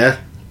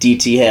 Yeah?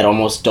 DT had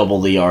almost double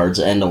the yards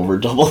and over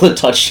double the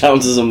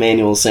touchdowns as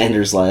Emmanuel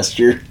Sanders last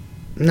year.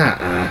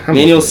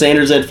 Emmanuel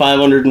Sanders had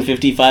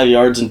 555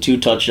 yards and 2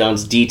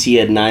 touchdowns. DT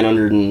had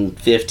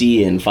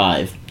 950 and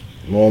 5.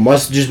 Well, it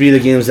must just be the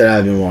games that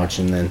I've been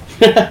watching then.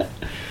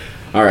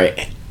 All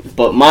right.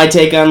 But my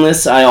take on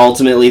this, I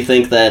ultimately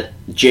think that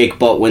Jake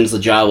Butt wins the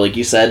job, like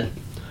you said.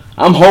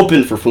 I'm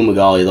hoping for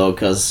Fumagalli, though,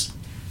 because,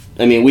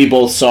 we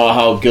both saw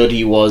how good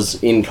he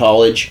was in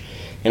college,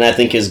 and I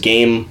think his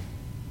game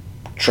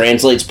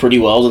translates pretty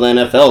well to the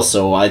NFL,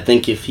 so I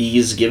think if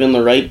he's given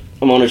the right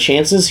amount of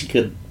chances, he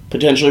could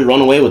potentially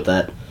run away with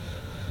that.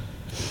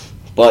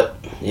 But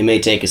it may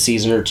take a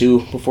season or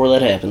two before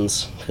that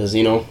happens, because,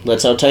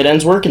 that's how tight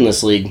ends work in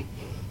this league.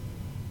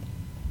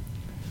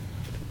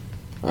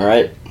 All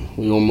right,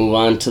 we will move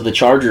on to the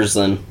Chargers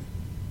then.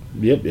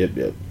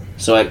 Yep.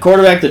 So at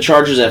quarterback, the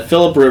Chargers have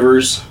Phillip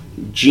Rivers,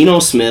 Geno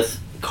Smith,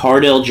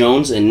 Cardale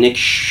Jones, and Nick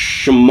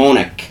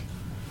Shimonek.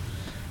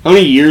 How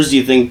many years do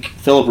you think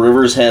Phillip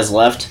Rivers has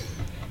left?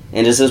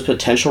 And is his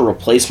potential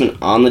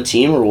replacement on the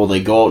team, or will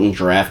they go out and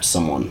draft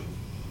someone?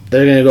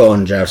 They're going to go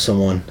and draft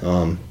someone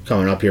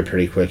coming up here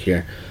pretty quick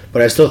here.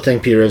 But I still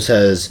think P. Rivers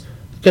has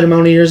a good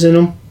amount of years in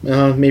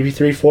him, maybe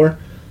 3-4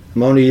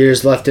 amount of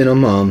years left in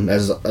him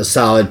as a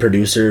solid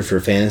producer for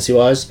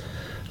fantasy-wise.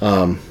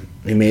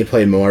 He may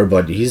play more,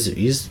 but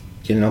he's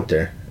getting up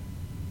there.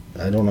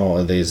 I don't know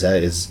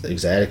his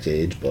exact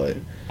age, but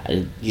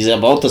he's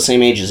about the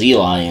same age as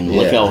Eli, and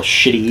look how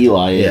shitty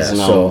Eli is. Yeah, and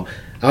so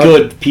how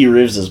good P.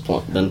 Rivers has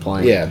been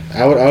playing. Yeah,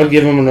 I would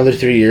give him another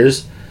 3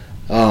 years.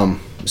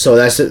 So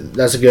that's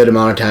a good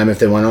amount of time if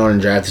they went on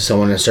and drafted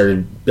someone and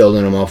started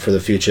building them up for the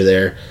future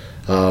there.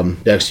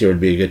 Next year would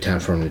be a good time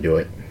for him to do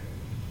it.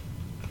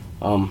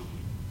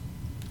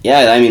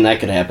 Yeah, I mean, that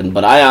could happen.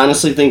 But I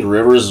honestly think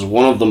Rivers is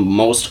one of the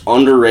most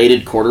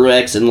underrated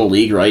quarterbacks in the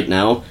league right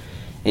now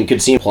and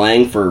could see him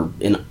playing for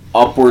in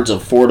upwards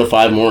of 4 to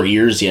 5 more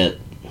years yet.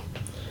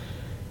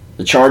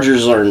 The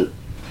Chargers are an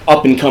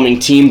up-and-coming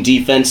team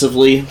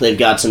defensively. They've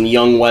got some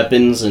young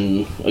weapons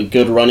and a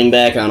good running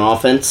back on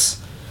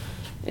offense.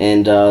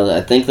 And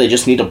I think they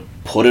just need to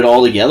put it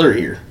all together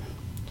here.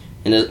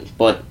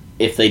 But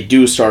if they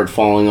do start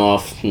falling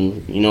off,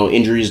 and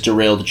injuries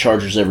derail the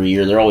Chargers every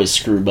year, they're always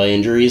screwed by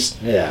injuries.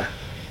 Yeah.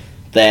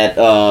 That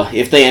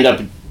if they end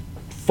up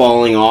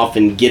falling off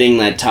and getting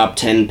that top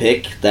 10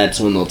 pick,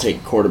 that's when they'll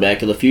take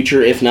quarterback of the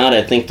future. If not,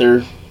 I think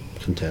they're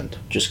content.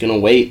 Just going to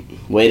wait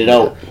it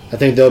out. I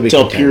think they'll be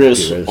until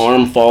Pyrrhus'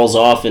 arm falls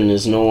off and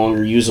is no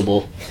longer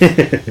usable.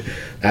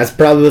 That's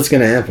probably what's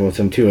going to happen with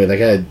him, too. That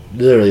guy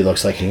literally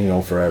looks like he can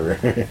go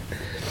forever.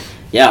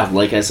 Yeah,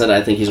 like I said,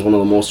 I think he's one of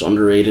the most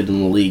underrated in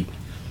the league.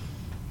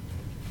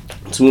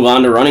 Let's move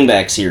on to running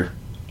backs here.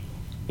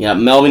 You got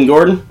Melvin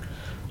Gordon,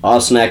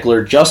 Austin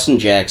Eckler, Justin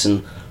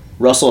Jackson,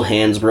 Russell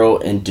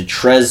Hansbrough, and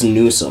Detrez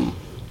Newsome.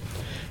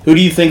 Who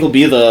do you think will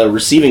be the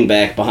receiving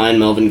back behind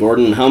Melvin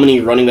Gordon, and how many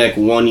running back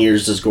 1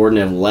 years does Gordon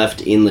have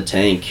left in the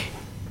tank?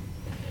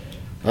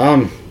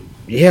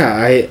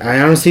 Yeah, I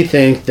honestly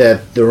think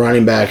that the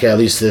running back, at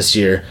least this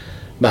year,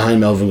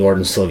 behind Melvin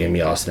Gordon is still going to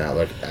be Austin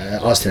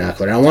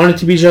Eckler. I want it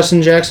to be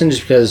Justin Jackson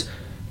just because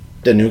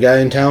the new guy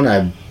in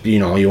town,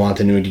 you want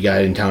the new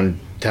guy in town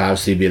to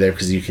obviously be there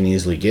because you can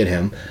easily get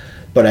him.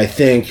 But I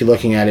think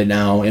looking at it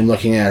now and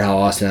looking at how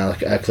Austin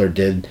Eckler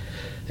did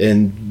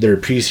in their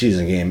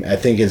preseason game, I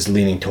think it's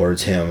leaning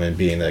towards him and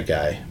being that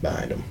guy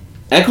behind him.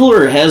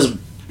 Eckler has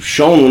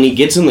shown when he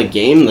gets in the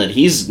game that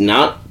he's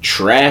not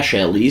trash.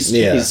 At least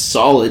he's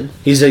solid.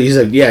 He's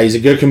a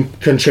good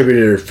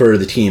contributor for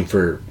the team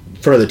for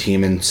the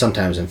team and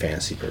sometimes in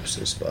fantasy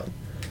purposes. But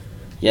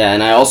yeah,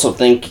 and I also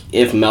think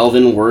if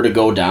Melvin were to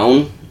go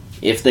down,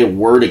 if they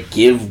were to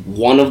give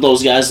one of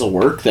those guys the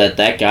work,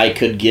 that guy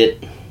could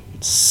get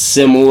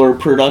similar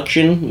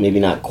production, maybe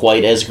not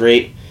quite as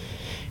great.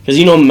 Because,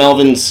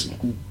 Melvin's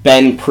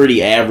been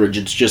pretty average.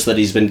 It's just that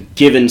he's been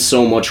given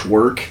so much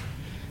work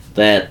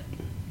that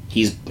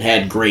he's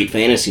had great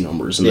fantasy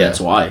numbers, and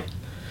that's why.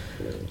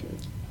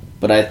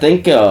 But I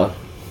think, I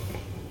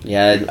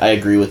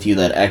agree with you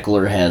that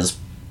Eckler has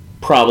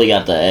probably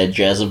got the edge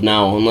as of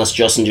now, unless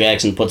Justin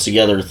Jackson puts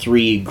together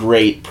 3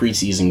 great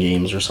preseason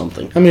games or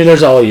something. I mean,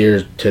 there's all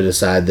year to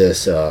decide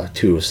this,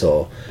 too,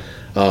 so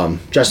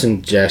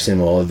Justin Jackson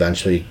will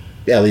eventually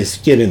at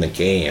least get in the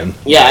game.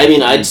 Yeah, I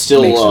mean, I'd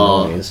still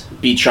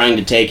be trying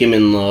to take him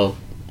in the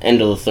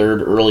end of the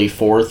third, early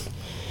fourth,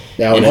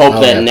 and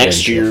hope that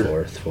next year.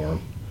 Fourth for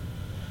him.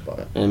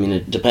 But, I mean,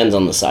 it depends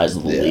on the size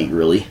of the league,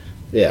 really.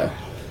 Yeah.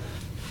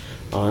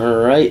 All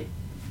right.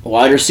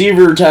 Wide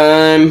receiver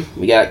time.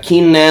 We got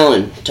Keenan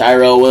Allen,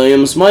 Tyrell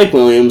Williams, Mike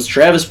Williams,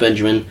 Travis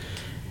Benjamin,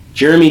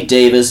 Jeremy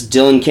Davis,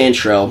 Dylan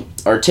Cantrell,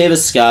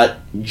 Artavis Scott,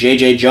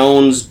 J.J.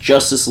 Jones,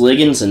 Justice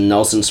Liggins, and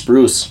Nelson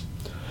Spruce.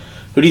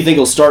 Who do you think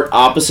will start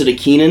opposite of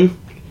Keenan?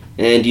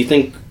 And do you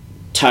think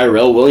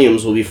Tyrell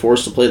Williams will be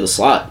forced to play the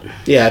slot?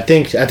 Yeah, I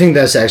think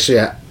that's actually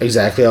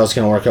exactly how it's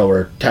going to work out,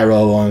 where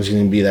Tyrell Williams is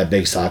going to be that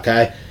big slot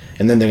guy,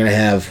 and then they're going to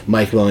have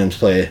Mike Williams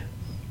play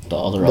the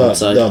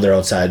other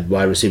outside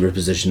wide receiver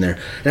position there.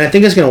 And I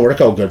think it's going to work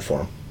out good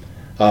for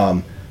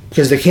him.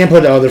 Because they can't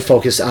put the other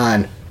focus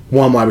on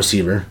one wide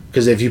receiver.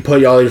 Because if you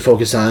put all your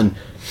focus on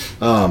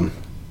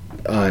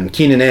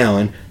Keenan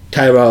Allen,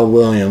 Tyrell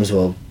Williams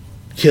will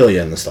kill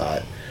you in the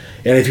slot.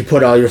 And if you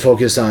put all your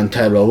focus on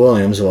Tyrell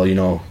Williams, well,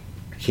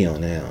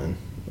 Keenan Allen,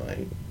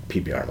 like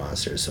PPR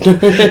monsters. So.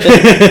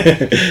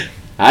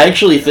 I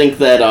actually think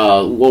that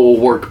what will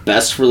work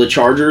best for the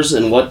Chargers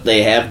and what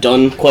they have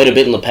done quite a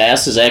bit in the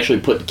past is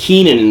actually put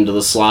Keenan into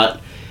the slot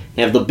and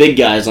have the big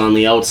guys on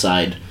the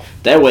outside.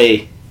 That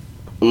way,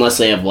 unless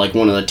they have like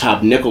one of the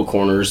top nickel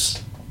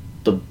corners,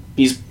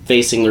 he's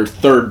facing their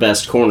third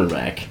best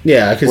cornerback.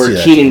 Yeah, I can see that.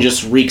 Where Keenan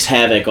just wreaks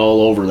havoc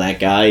all over that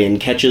guy and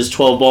catches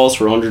 12 balls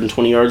for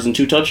 120 yards and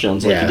 2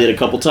 touchdowns like he did a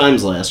couple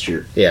times last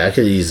year. Yeah, I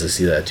could easily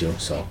see that too.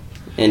 So.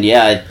 And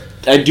yeah,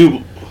 I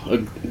do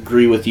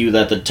agree with you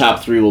that the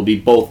top 3 will be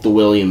both the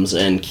Williams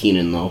and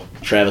Keenan, though.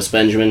 Travis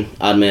Benjamin,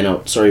 odd man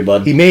out. Sorry,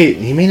 bud. He may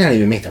not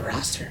even make the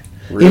roster.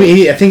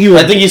 Really? I think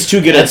he's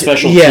too good at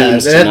special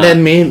teams. Yeah, that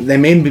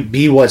may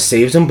be what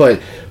saves him,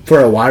 but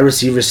for a wide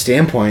receiver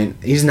standpoint,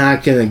 he's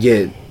not going to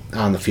get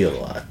on the field a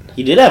lot.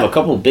 He did have a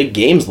couple of big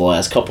games the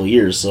last couple of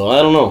years, so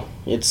I don't know.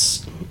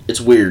 It's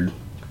weird.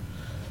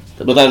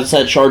 But that's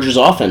that Chargers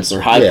offense.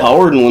 They're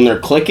high-powered, and when they're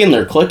clicking,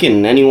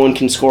 and anyone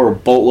can score a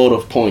boatload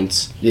of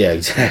points. Yeah,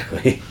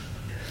 exactly.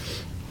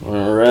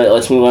 All right,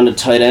 let's move on to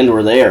tight end,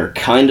 where they are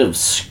kind of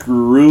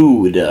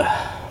screwed.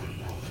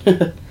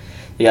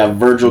 They got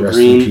Virgil Rest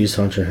Green, in peace,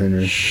 Hunter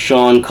Henry.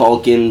 Sean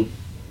Culkin,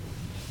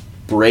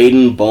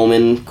 Braden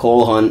Bowman,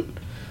 Cole Hunt,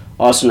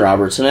 Austin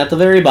Roberts, and at the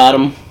very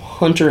bottom,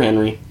 Hunter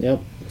Henry.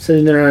 Yep,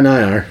 sitting there on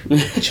IR,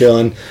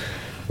 chilling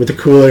with a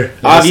cooler.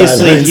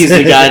 Obviously, he's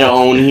the guy to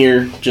own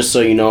here, just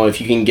so you know.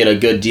 If you can get a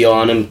good deal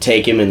on him,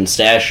 take him and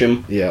stash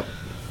him. Yep.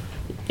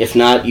 If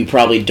not, you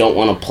probably don't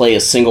want to play a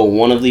single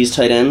one of these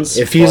tight ends.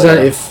 If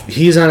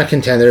he's on a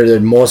contender, they're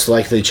most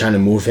likely trying to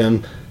move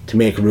him to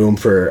make room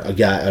for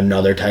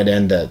another tight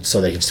end, so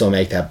they can still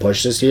make that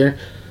push this year.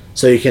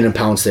 So you can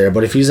pounce there.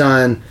 But if he's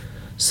on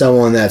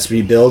someone that's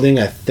rebuilding,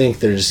 I think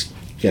they're just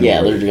gonna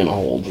they're gonna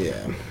hold.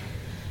 Yeah.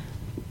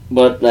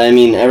 But I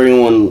mean,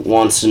 everyone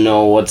wants to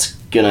know what's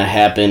gonna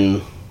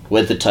happen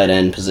with the tight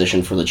end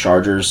position for the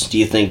Chargers. Do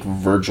you think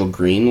Virgil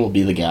Green will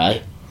be the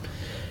guy?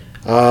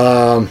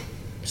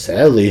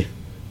 Sadly,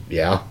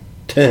 yeah.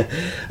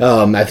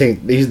 I think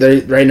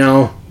right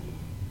now,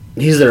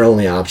 he's their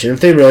only option.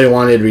 If they really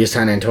wanted to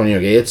re-sign Antonio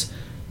Gates,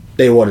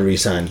 they would have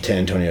re-signed to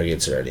Antonio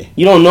Gates already.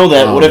 You don't know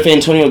that. What if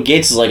Antonio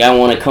Gates is like, I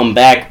want to come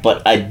back,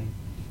 but I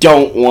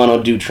don't want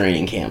to do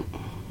training camp?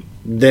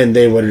 Then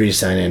they would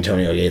re-sign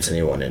Antonio Gates and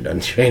he wouldn't have done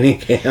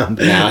training camp.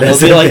 Nah, he'll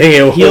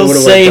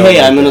say,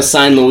 hey, I'm going to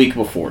sign the week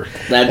before.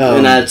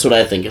 And that's what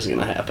I think is going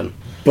to happen.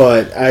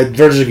 But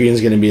Virgil Green's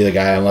going to be the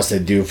guy unless they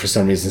do, for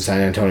some reason, sign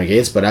Antonio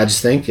Gates. But I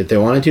just think if they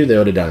wanted to, they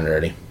would have done it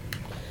already.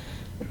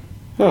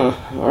 Huh.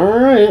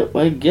 Alright.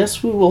 I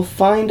guess we will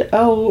find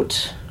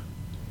out.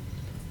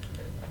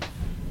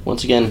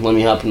 Once again, let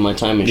me hop in my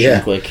time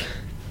machine quick.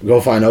 Go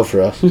find out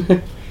for us.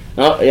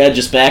 Oh, yeah,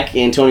 just back.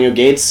 Antonio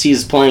Gates.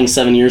 He's playing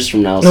 7 years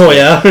from now. So. Oh,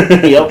 yeah?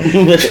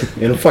 Yep.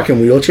 In a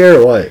fucking wheelchair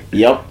or what?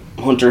 Yep.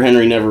 Hunter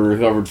Henry never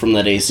recovered from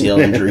that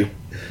ACL injury.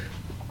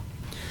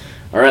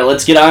 All right,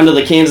 let's get on to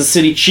the Kansas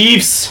City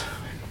Chiefs.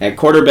 At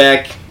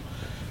quarterback,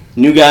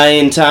 new guy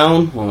in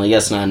town. Well, I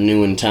guess not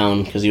new in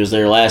town because he was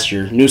there last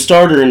year. New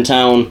starter in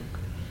town,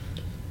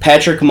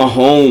 Patrick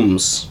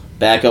Mahomes.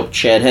 Backup,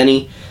 Chad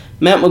Henne,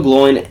 Matt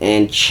McGloin,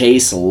 and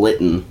Chase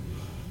Litton.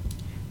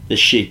 The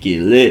shit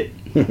get lit.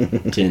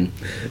 Tin.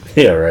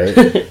 Yeah,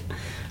 right.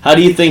 How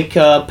do you think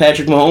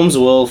Patrick Mahomes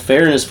will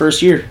fare in his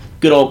first year?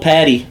 Good old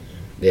Patty.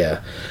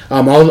 Yeah.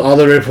 All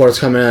the reports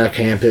coming out of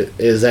camp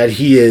is that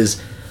he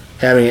is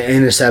having an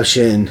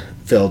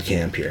interception-filled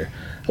camp here,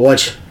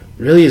 which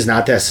really is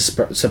not that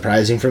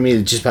surprising for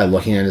me just by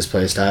looking at his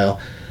play style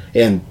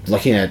and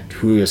looking at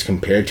who he was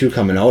compared to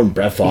coming out, and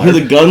Brett Favre.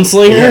 The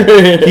gunslinger?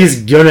 Yeah,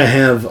 he's going to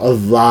have a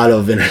lot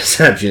of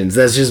interceptions.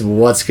 That's just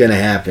what's going to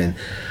happen.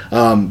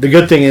 The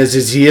good thing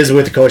is he is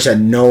with a coach that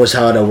knows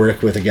how to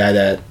work with a guy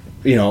that,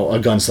 a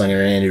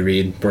gunslinger. Andy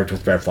Reid worked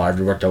with Brett Favre.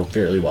 It worked out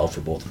fairly well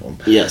for both of them.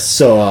 Yes.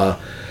 So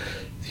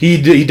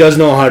he does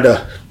know how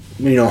to,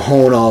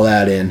 hone all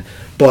that in.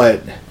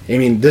 But, I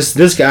mean,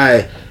 this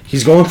guy,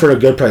 he's going for a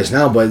good price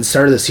now, but at the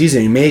start of the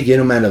season, you may get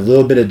him at a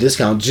little bit of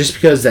discount just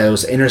because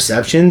those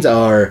interceptions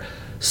are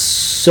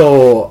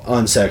so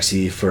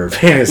unsexy for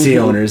fantasy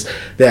owners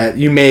that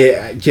you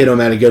may get him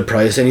at a good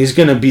price, and he's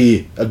going to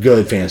be a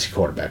good fantasy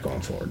quarterback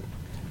going forward.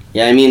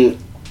 Yeah, I mean,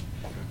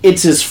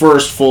 it's his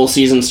first full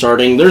season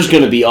starting. There's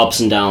going to be ups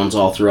and downs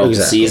all throughout the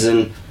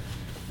season,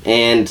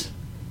 and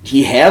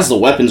he has the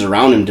weapons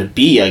around him to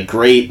be a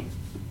great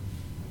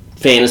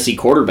fantasy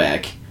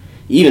quarterback.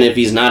 Even if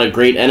he's not a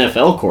great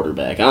NFL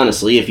quarterback,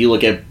 honestly, if you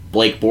look at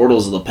Blake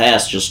Bortles of the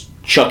past, just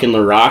chucking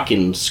the rock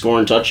and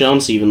scoring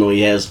touchdowns, even though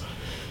he has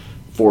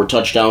 4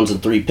 touchdowns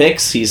and 3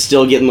 picks, he's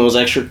still getting those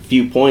extra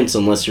few points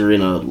unless you're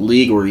in a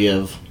league where you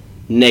have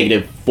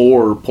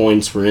 -4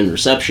 points for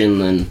interception,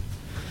 then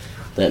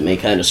that may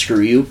kind of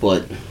screw you,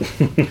 but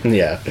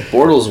yeah,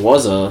 Bortles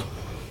was a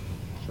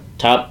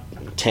top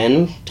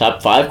 10,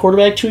 top 5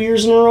 quarterback 2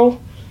 years in a row.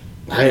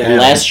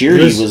 And last year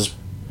he was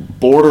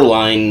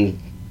borderline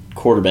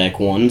quarterback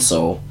 1,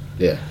 so...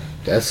 Yeah,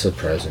 that's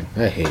surprising.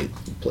 I hate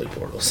Blake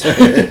Bortles.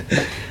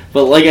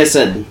 But like I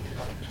said,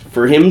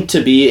 for him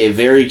to be a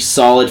very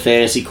solid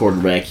fantasy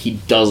quarterback, he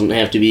doesn't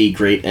have to be a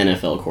great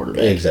NFL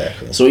quarterback.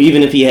 Exactly. So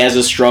even if he has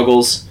his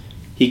struggles,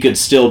 he could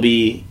still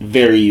be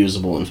very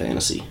usable in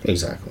fantasy.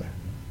 Exactly.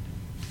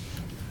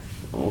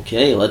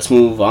 Okay, let's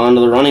move on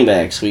to the running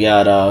backs. We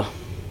got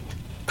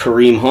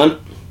Kareem Hunt,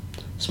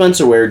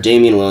 Spencer Ware,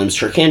 Damian Williams,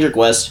 Charkandrick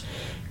West,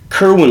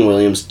 Kerwin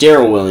Williams,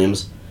 Darrell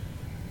Williams,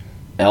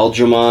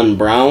 Aljamon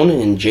Brown,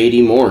 and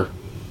J.D. Moore.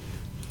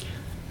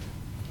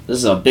 This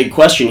is a big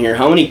question here.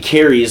 How many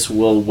carries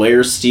will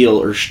Ware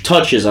steal, or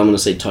touches, I'm going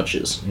to say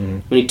touches. Mm-hmm.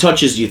 How many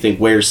touches do you think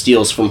Ware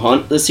steals from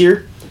Hunt this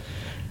year?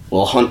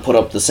 Will Hunt put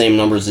up the same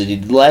numbers that he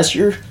did last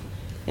year?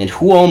 And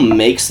who all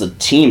makes the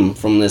team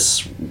from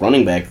this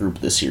running back group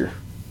this year?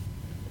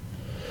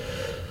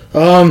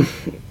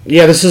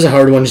 Yeah, this is a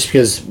hard one just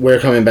because we're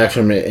coming back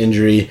from an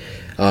injury,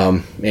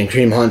 and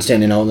Kareem Hunt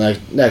standing out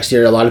next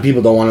year. A lot of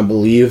people don't want to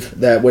believe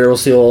that Ware will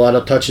steal a lot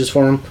of touches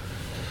for him,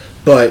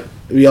 but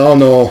we all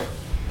know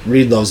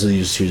Reed loves to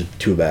use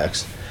two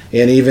backs,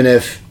 and even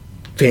if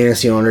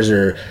fantasy owners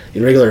or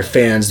regular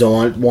fans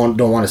don't want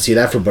to see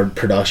that for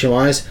production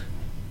wise,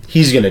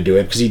 he's going to do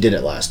it because he did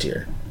it last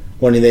year.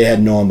 when they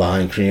had no one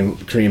behind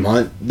Kareem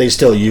Hunt, they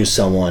still used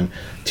someone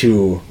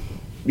to,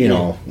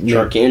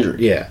 Shark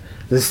injury. Yeah,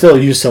 they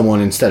still use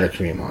someone instead of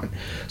Kareem Hunt.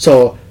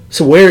 So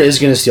Ware is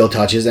going to steal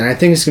touches, and I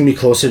think it's going to be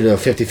closer to a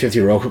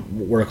 50-50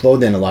 workload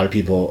than a lot of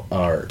people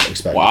are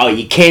expecting. Wow,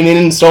 you came in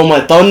and stole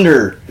my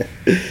thunder.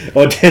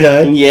 Oh, did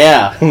I?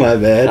 Yeah. My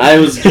bad. I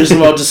was just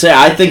about to say,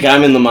 I think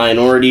I'm in the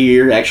minority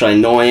here. Actually, I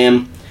know I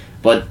am.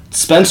 But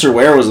Spencer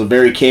Ware was a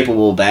very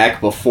capable back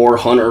before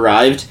Hunt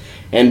arrived,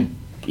 and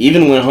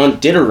even when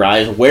Hunt did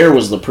arrive, Ware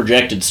was the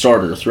projected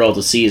starter throughout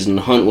the season.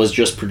 Hunt was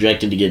just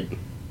projected to get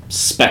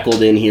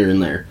speckled in here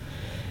and there.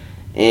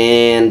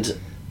 And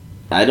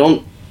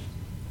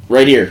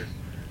right here,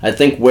 I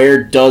think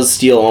Ware does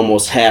steal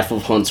almost half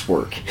of Hunt's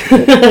work.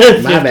 My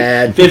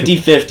bad.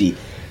 50-50.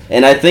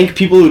 And I think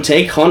people who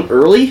take Hunt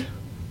early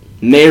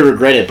may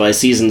regret it by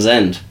season's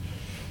end.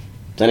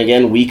 Then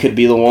again, we could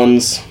be the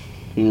ones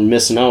who are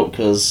missing out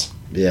because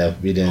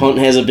we did. Hunt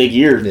has a big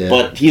year,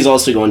 but he's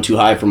also going too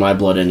high for my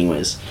blood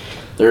anyways.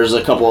 There's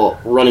a couple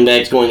running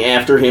backs going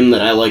after him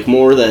that I like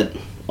more that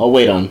I'll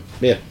wait on.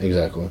 Yeah,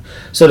 exactly.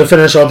 So to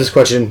finish off this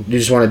question, do you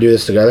just want to do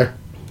this together?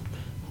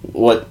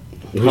 What?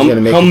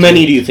 How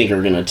many do you think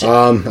are going to take?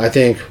 I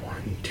think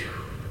 1, 2.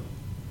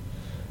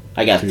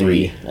 I got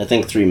 3. I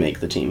think 3 make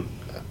the team.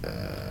 1,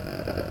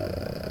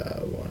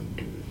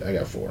 2. I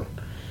got 4.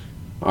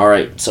 All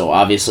right. So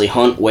obviously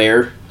Hunt,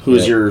 Ware.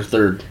 Who's your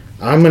third?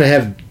 I'm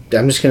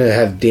just gonna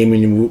have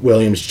Damian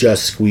Williams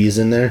just squeeze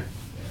in there.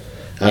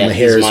 The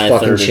Harris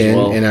fucking chin,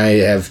 and I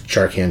have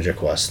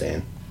Charkandrick West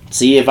staying.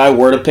 See, if I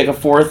were to pick a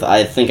fourth,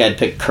 I think I'd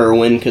pick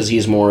Kerwin because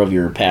he's more of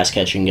your pass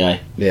catching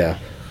guy. Yeah.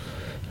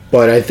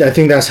 But I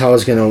think that's how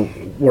it's going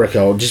to work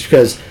out. Just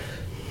because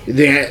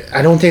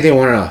I don't think they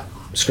want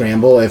to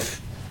scramble if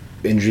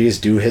injuries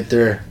do hit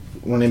their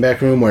running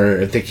back room,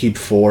 where if they keep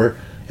 4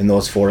 and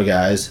those 4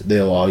 guys,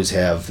 they'll always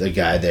have the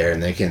guy there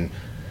and they can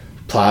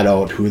plot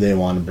out who they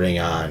want to bring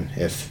on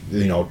if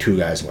 2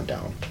 guys went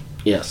down.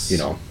 Yes.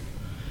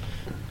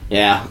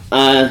 Yeah.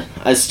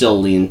 I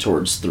still lean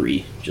towards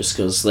 3 just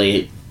because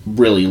they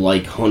really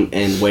like Hunt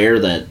and Ware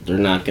that they're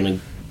not going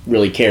to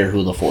really care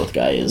who the 4th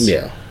guy is.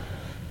 Yeah.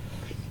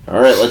 All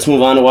right, let's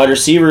move on to wide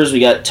receivers. We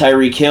got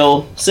Tyreek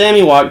Hill,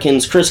 Sammy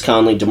Watkins, Chris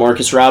Conley,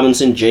 Demarcus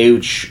Robinson,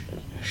 Jeuch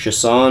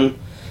Chasson,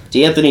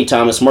 DeAnthony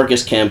Thomas,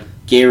 Marcus Kemp,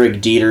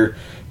 Garrick Dieter,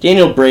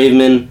 Daniel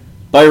Braveman,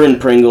 Byron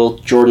Pringle,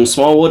 Jordan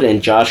Smallwood,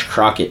 and Josh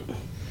Crockett.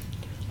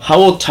 How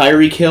will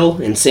Tyreek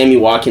Hill and Sammy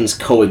Watkins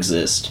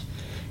coexist?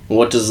 And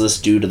what does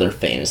this do to their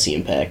fantasy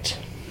impact?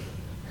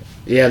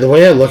 Yeah, the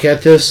way I look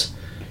at this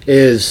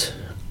is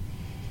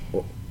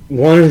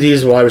one of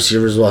these wide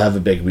receivers will have a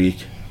big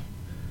week.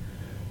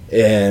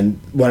 And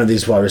one of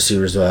these wide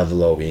receivers will have a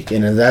low week.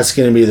 And that's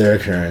going to be their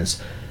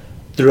occurrence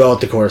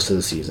throughout the course of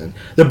the season.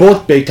 They're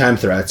both big-time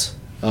threats.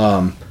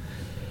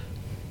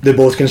 They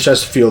both can stretch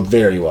the field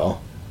very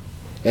well.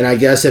 And I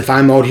guess if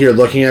I'm out here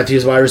looking at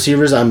these wide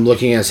receivers, I'm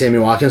looking at Sammy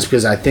Watkins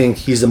because I think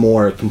he's the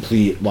more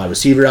complete wide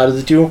receiver out of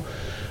the 2.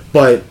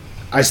 But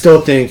I still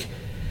think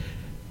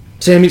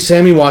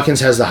Sammy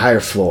Watkins has the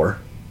higher floor.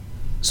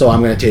 So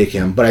I'm going to take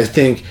him. But I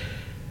think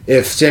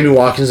if Sammy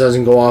Watkins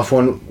doesn't go off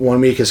one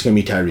week, it's going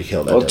to be Tyreek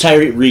Hill.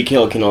 Tyreek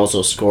Hill can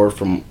also score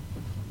from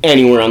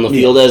anywhere on the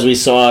field, as we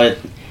saw it.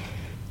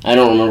 I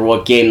don't remember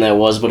what game that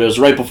was, but it was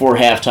right before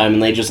halftime,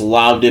 and they just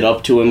lobbed it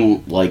up to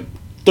him like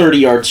 30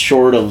 yards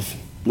short of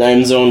the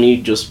end zone.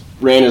 He just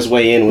ran his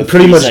way in with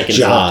pretty 3 much seconds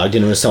jogged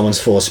into someone's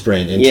full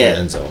sprint into the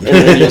end zone. And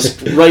then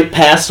just right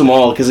past them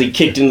all because he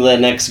kicked into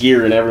that next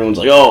gear, and everyone's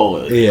like,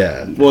 "Oh,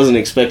 yeah, wasn't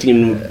expecting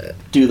him to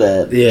do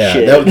that." Yeah,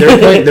 shit.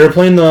 they were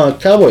playing the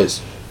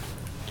Cowboys.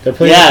 It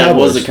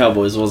was the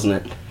Cowboys,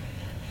 wasn't it?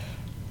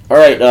 All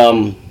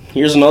right,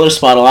 here's another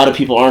spot a lot of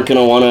people aren't going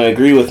to want to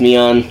agree with me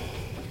on,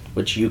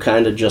 which you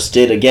kind of just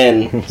did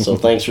again, so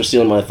thanks for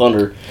stealing my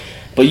thunder.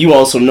 But you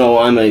also know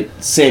I'm a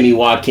Sammy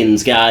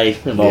Watkins guy.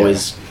 I've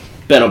always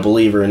been a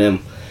believer in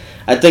him.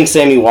 I think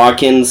Sammy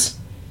Watkins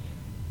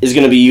is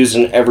going to be used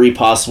in every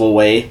possible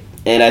way,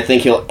 and I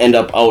think he'll end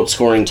up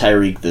outscoring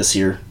Tyreek this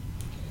year.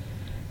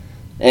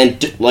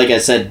 And like I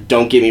said,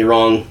 don't get me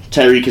wrong,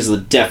 Tyreek is the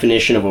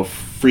definition of a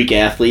freak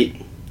athlete.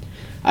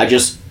 I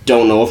just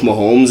don't know if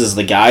Mahomes is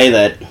the guy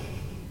that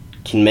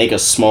can make a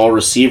small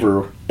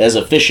receiver as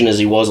efficient as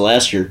he was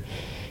last year.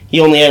 He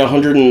only had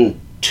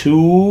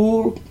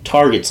 102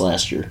 targets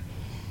last year.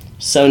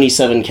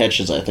 77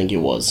 catches, I think it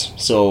was.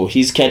 So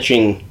he's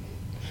catching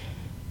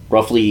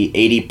roughly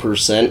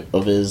 80%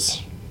 of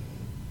his...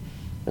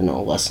 Or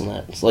no, less than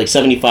that. It's like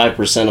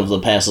 75% of the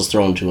passes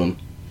thrown to him.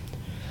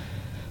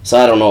 So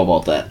I don't know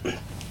about that.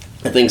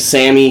 I think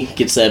Sammy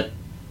gets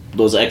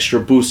those extra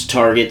boost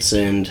targets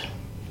and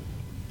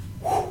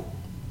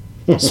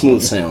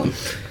smooth sailing.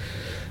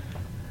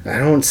 I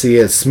don't see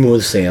it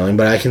smooth sailing,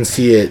 but I can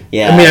see it.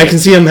 Yeah, I mean, I can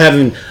see him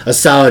having a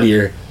solid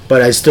year,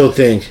 but I still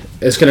think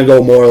it's going to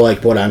go more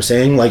like what I'm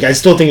saying. Like, I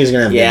still think he's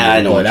going to have. Yeah,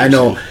 I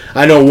know.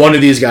 I know. One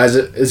of these guys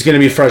is going to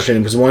be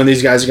frustrating because one of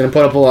these guys is going to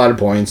put up a lot of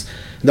points,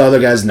 the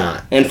other guy's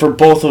not. And for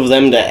both of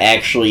them to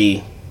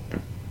actually,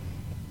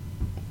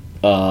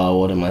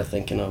 what am I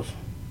thinking of?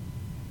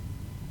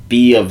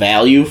 be a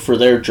value for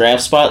their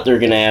draft spot, they're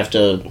going to have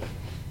to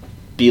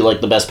be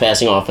like the best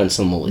passing offense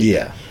in the league.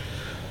 Yeah.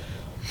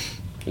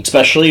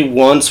 Especially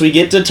once we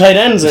get to tight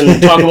ends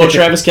and talk about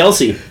Travis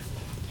Kelce.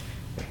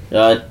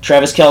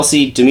 Travis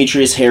Kelce,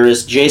 Demetrius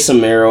Harris, Jason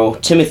Merrow,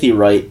 Timothy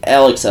Wright,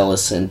 Alex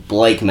Ellis, and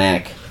Blake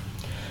Mack.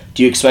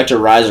 Do you expect a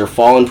rise or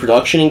fall in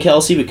production in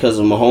Kelce because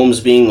of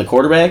Mahomes being the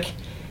quarterback?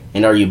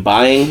 And are you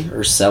buying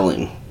or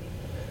selling?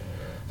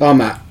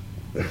 I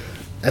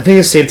think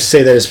it's safe to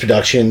say that his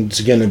production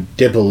is going to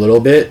dip a little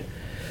bit,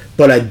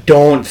 but I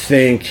don't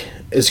think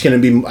it's going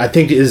to be. I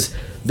think his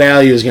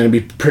value is going to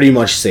be pretty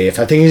much safe.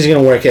 I think he's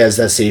going to work as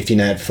that safety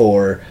net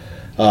for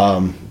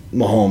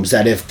Mahomes.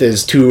 That if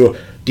there's two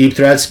deep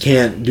threats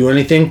can't do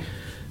anything,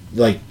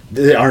 like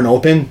they aren't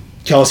open,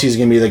 Kelsey's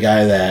going to be the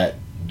guy that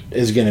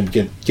is going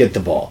to get the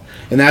ball,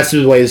 and that's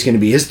the way it's going to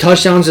be. His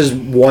touchdowns is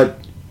what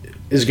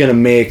is going to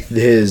make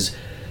his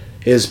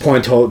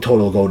point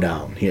total go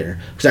down here,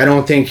 because I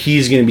don't think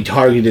he's going to be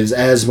targeted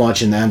as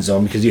much in the end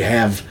zone because you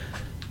have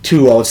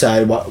two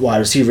outside wide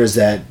receivers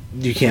that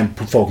you can't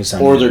focus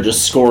on. Or they're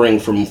just scoring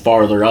from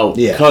farther out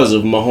because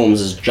of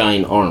Mahomes'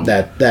 giant arm.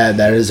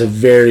 That is a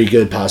very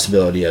good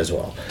possibility as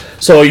well.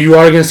 So you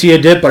are going to see a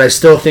dip, but I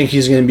still think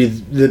he's going to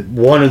be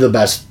one of the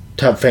best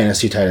top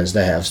fantasy tight ends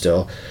to have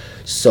still.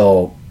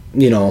 So,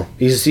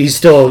 he's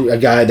still a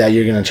guy that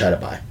you're going to try to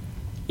buy.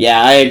 Yeah,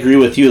 I agree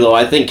with you, though.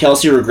 I think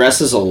Kelce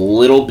regresses a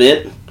little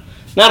bit.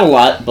 Not a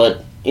lot,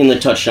 but in the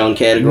touchdown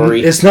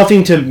category. It's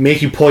nothing to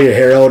make you pull your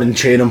hair out and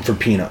trade him for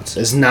peanuts.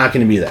 It's not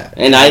going to be that.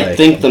 And I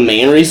think the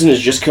main reason is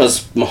just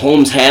because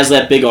Mahomes has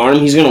that big arm.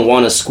 He's going to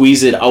want to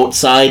squeeze it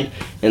outside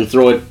and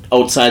throw it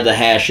outside the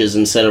hashes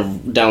instead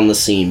of down the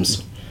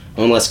seams.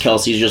 Unless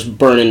Kelsey's just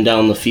burning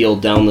down the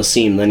field, down the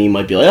seam, then he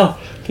might be like,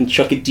 I can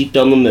chuck it deep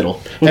down the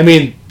middle. I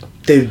mean,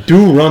 they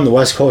do run the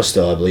West Coast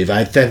still, I believe.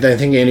 I think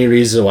Andy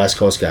Reid's a West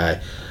Coast guy.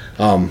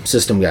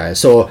 System guy.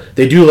 So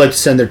they do like to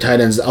send their tight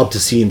ends up to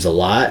seams a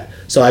lot.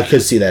 So I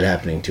could see that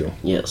happening too.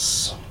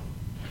 Yes.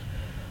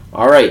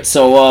 All right.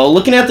 So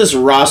looking at this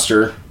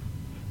roster,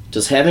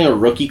 does having a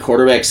rookie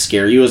quarterback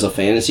scare you as a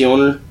fantasy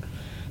owner?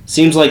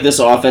 Seems like this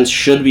offense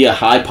should be a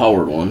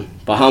high-powered one.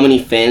 But how many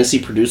fantasy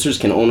producers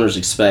can owners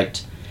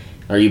expect?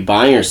 Are you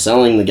buying or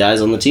selling the guys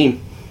on the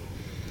team?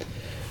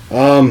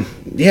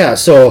 Yeah.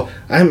 So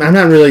I'm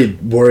not really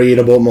worried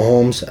about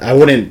Mahomes. I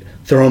wouldn't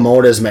throw him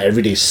out as my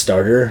everyday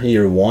starter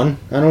year one,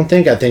 I don't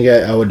think. I think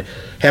I would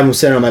have him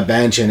sit on my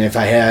bench, and if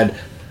I had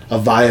a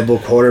viable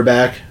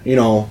quarterback,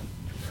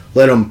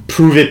 let him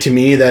prove it to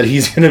me that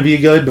he's going to be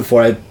good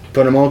before I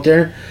put him out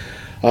there.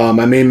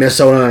 I may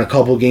miss out on a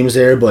couple games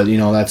there, but,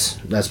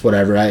 that's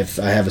whatever. I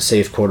have a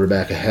safe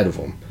quarterback ahead of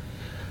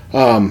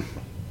him.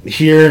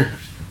 Here,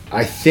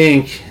 I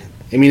think,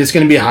 it's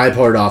going to be a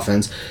high-powered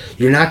offense.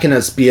 You're not going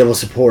to be able to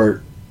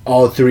support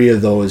all three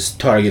of those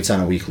targets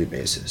on a weekly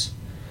basis.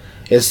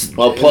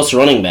 Plus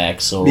running back,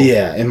 so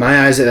yeah. In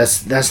my eyes,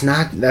 that's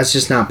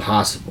just not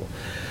possible.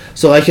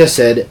 So, like I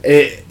said,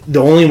 the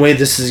only way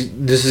this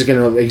is going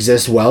to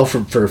exist well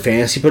for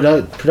fantasy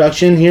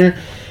production here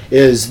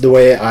is the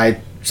way I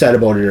said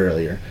about it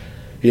earlier.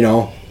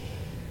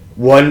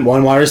 One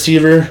wide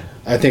receiver.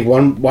 I think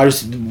the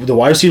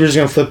wide receiver is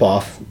going to flip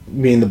off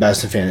being the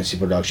best in fantasy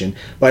production,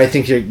 but I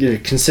think your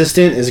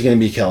consistent is going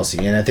to be Kelce,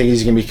 and I think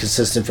he's going to be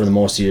consistent for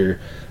the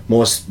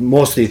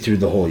mostly through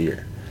the whole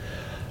year.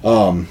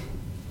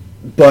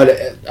 But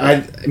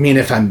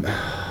if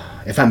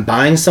I'm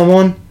buying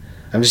someone,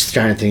 I'm just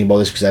trying to think about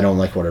this because I don't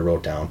like what I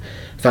wrote down.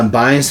 If I'm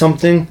buying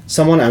someone,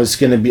 I'm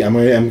gonna be.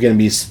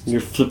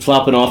 You're flip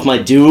flopping off my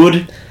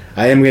dude.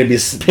 I am gonna be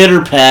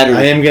pitter patter.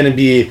 I am gonna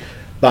be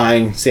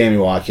buying Sammy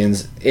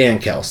Watkins and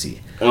Kelce.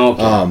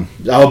 Okay.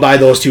 I'll buy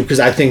those two because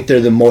I think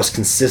they're the most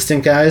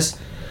consistent guys.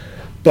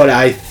 But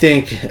I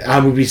think I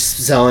would be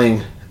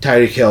selling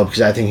Tyreek Hill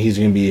because I think he's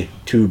gonna be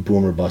too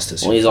boom or bust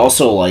this year. Well, he's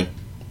also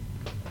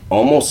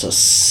almost a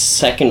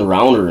second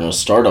rounder in a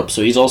startup,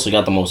 so he's also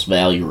got the most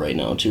value right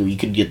now too. You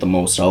could get the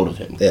most out of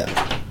him.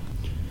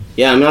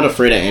 Yeah, I'm not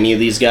afraid of any of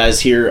these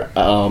guys here.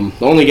 The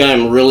only guy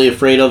I'm really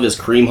afraid of is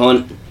Kareem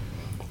Hunt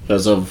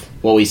because of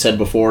what we said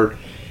before,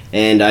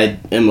 and I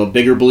am a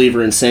bigger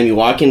believer in Sammy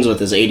Watkins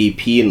with his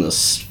ADP in the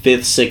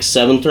 5th, 6th,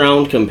 7th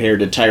round compared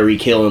to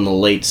Tyreek Hill in the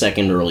late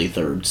 2nd, early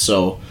 3rd.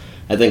 So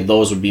I think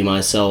those would be my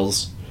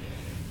sells,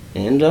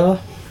 and I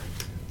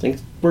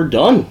think we're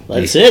done.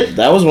 That's it.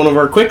 That was one of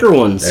our quicker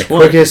ones. A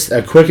quickest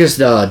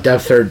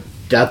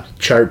depth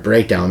chart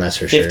breakdown, that's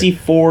for sure.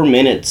 54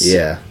 minutes.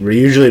 Yeah, we're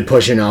usually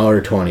pushing an hour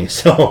 20.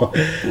 So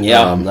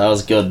yeah, that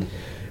was good.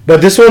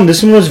 But this one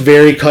was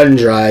very cut and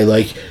dry.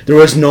 There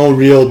was no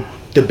real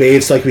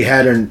debates like we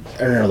had in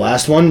our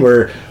last one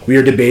where we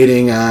were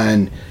debating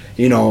on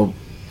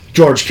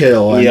George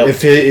Kittle and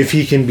if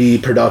he can be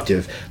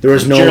productive. There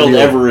was no Gerald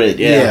Everett.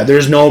 Yeah,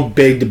 there's no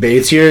big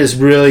debates here. It's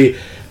really.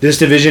 This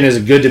division is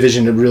a good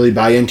division to really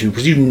buy into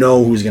because you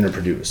know who's going to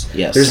produce.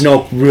 Yes. There's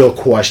no real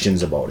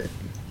questions about it.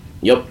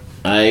 Yep,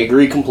 I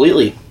agree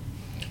completely.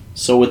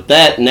 So with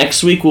that,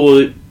 next week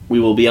we'll we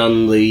will be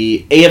on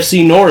the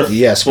AFC North.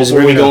 Yes,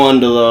 before we go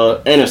on to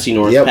the NFC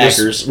North. Yep,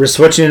 Packers. We're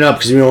switching it up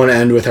because we want to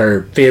end with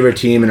our favorite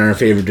team and our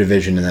favorite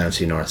division in the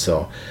NFC North.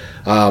 So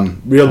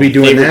we'll be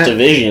doing favorite that.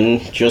 division,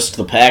 just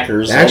the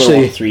Packers.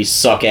 Actually, the other 3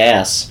 suck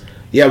ass.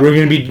 Yeah, we're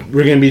gonna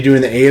be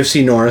doing the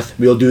AFC North.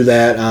 We'll do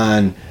that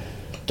on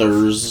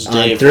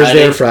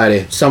Thursday or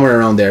Friday, somewhere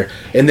around there.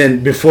 And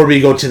then before we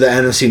go to the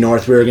NFC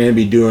North, we're going to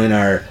be doing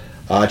our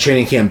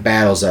training camp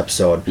battles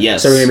episode.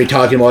 Yes. So we're going to be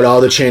talking about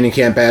all the training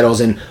camp battles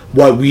and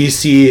what we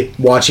see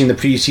watching the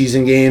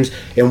preseason games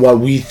and what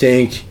we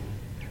think,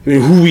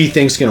 who we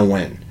think's going to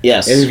win.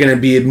 Yes. And it's going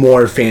to be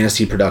more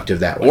fantasy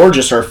productive that way. Or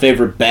just our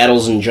favorite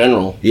battles in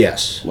general.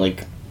 Yes.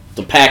 Like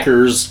the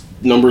Packers'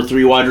 number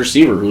 3 wide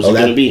receiver. Who's it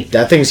going to be?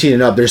 That thing's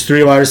heating up. There's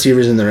 3 wide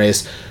receivers in the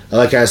race.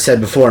 Like I said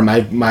before,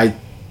 my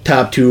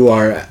top 2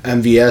 are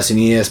MVS and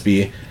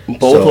ESB.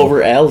 Both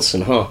over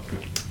Allison, huh?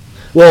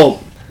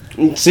 Well,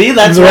 see,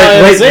 that's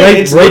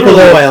right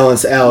below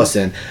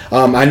Allison.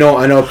 I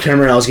know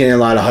Cameron's getting a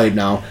lot of hype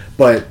now,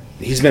 but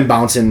he's been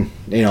bouncing.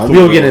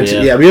 We'll get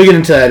into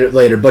that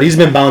later. But he's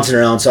been bouncing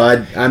around, so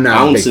I'm not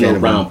bouncing a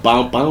big fan around,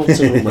 of him.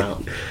 bouncing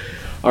around.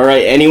 All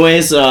right.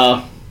 Anyways, you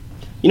know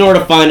where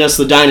to find us.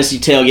 The Dynasty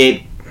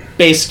Tailgate,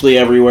 basically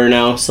everywhere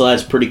now, so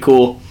that's pretty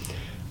cool.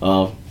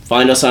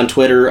 Find us on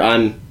Twitter.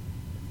 I'm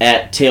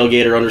at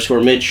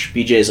Tailgater_Mitch.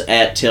 BJ's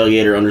at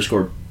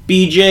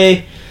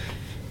Tailgater_BJ.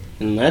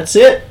 And that's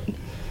it.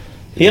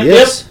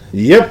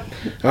 Yep.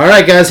 All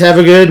right, guys. Have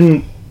a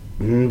good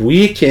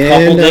weekend.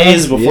 Couple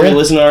days before you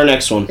listen to our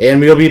next one.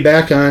 And we'll be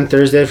back on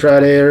Thursday,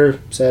 Friday, or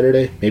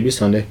Saturday. Maybe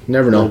Sunday.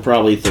 Never know. Well,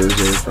 probably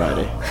Thursday or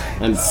Friday.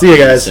 See you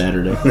guys.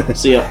 Saturday.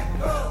 See ya.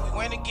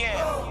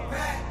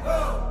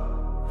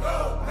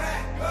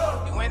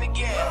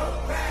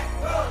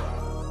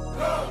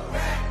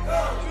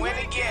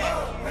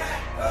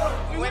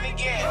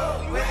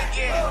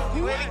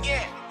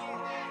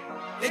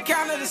 They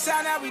counted us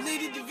out, now we lead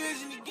the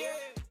division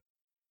again.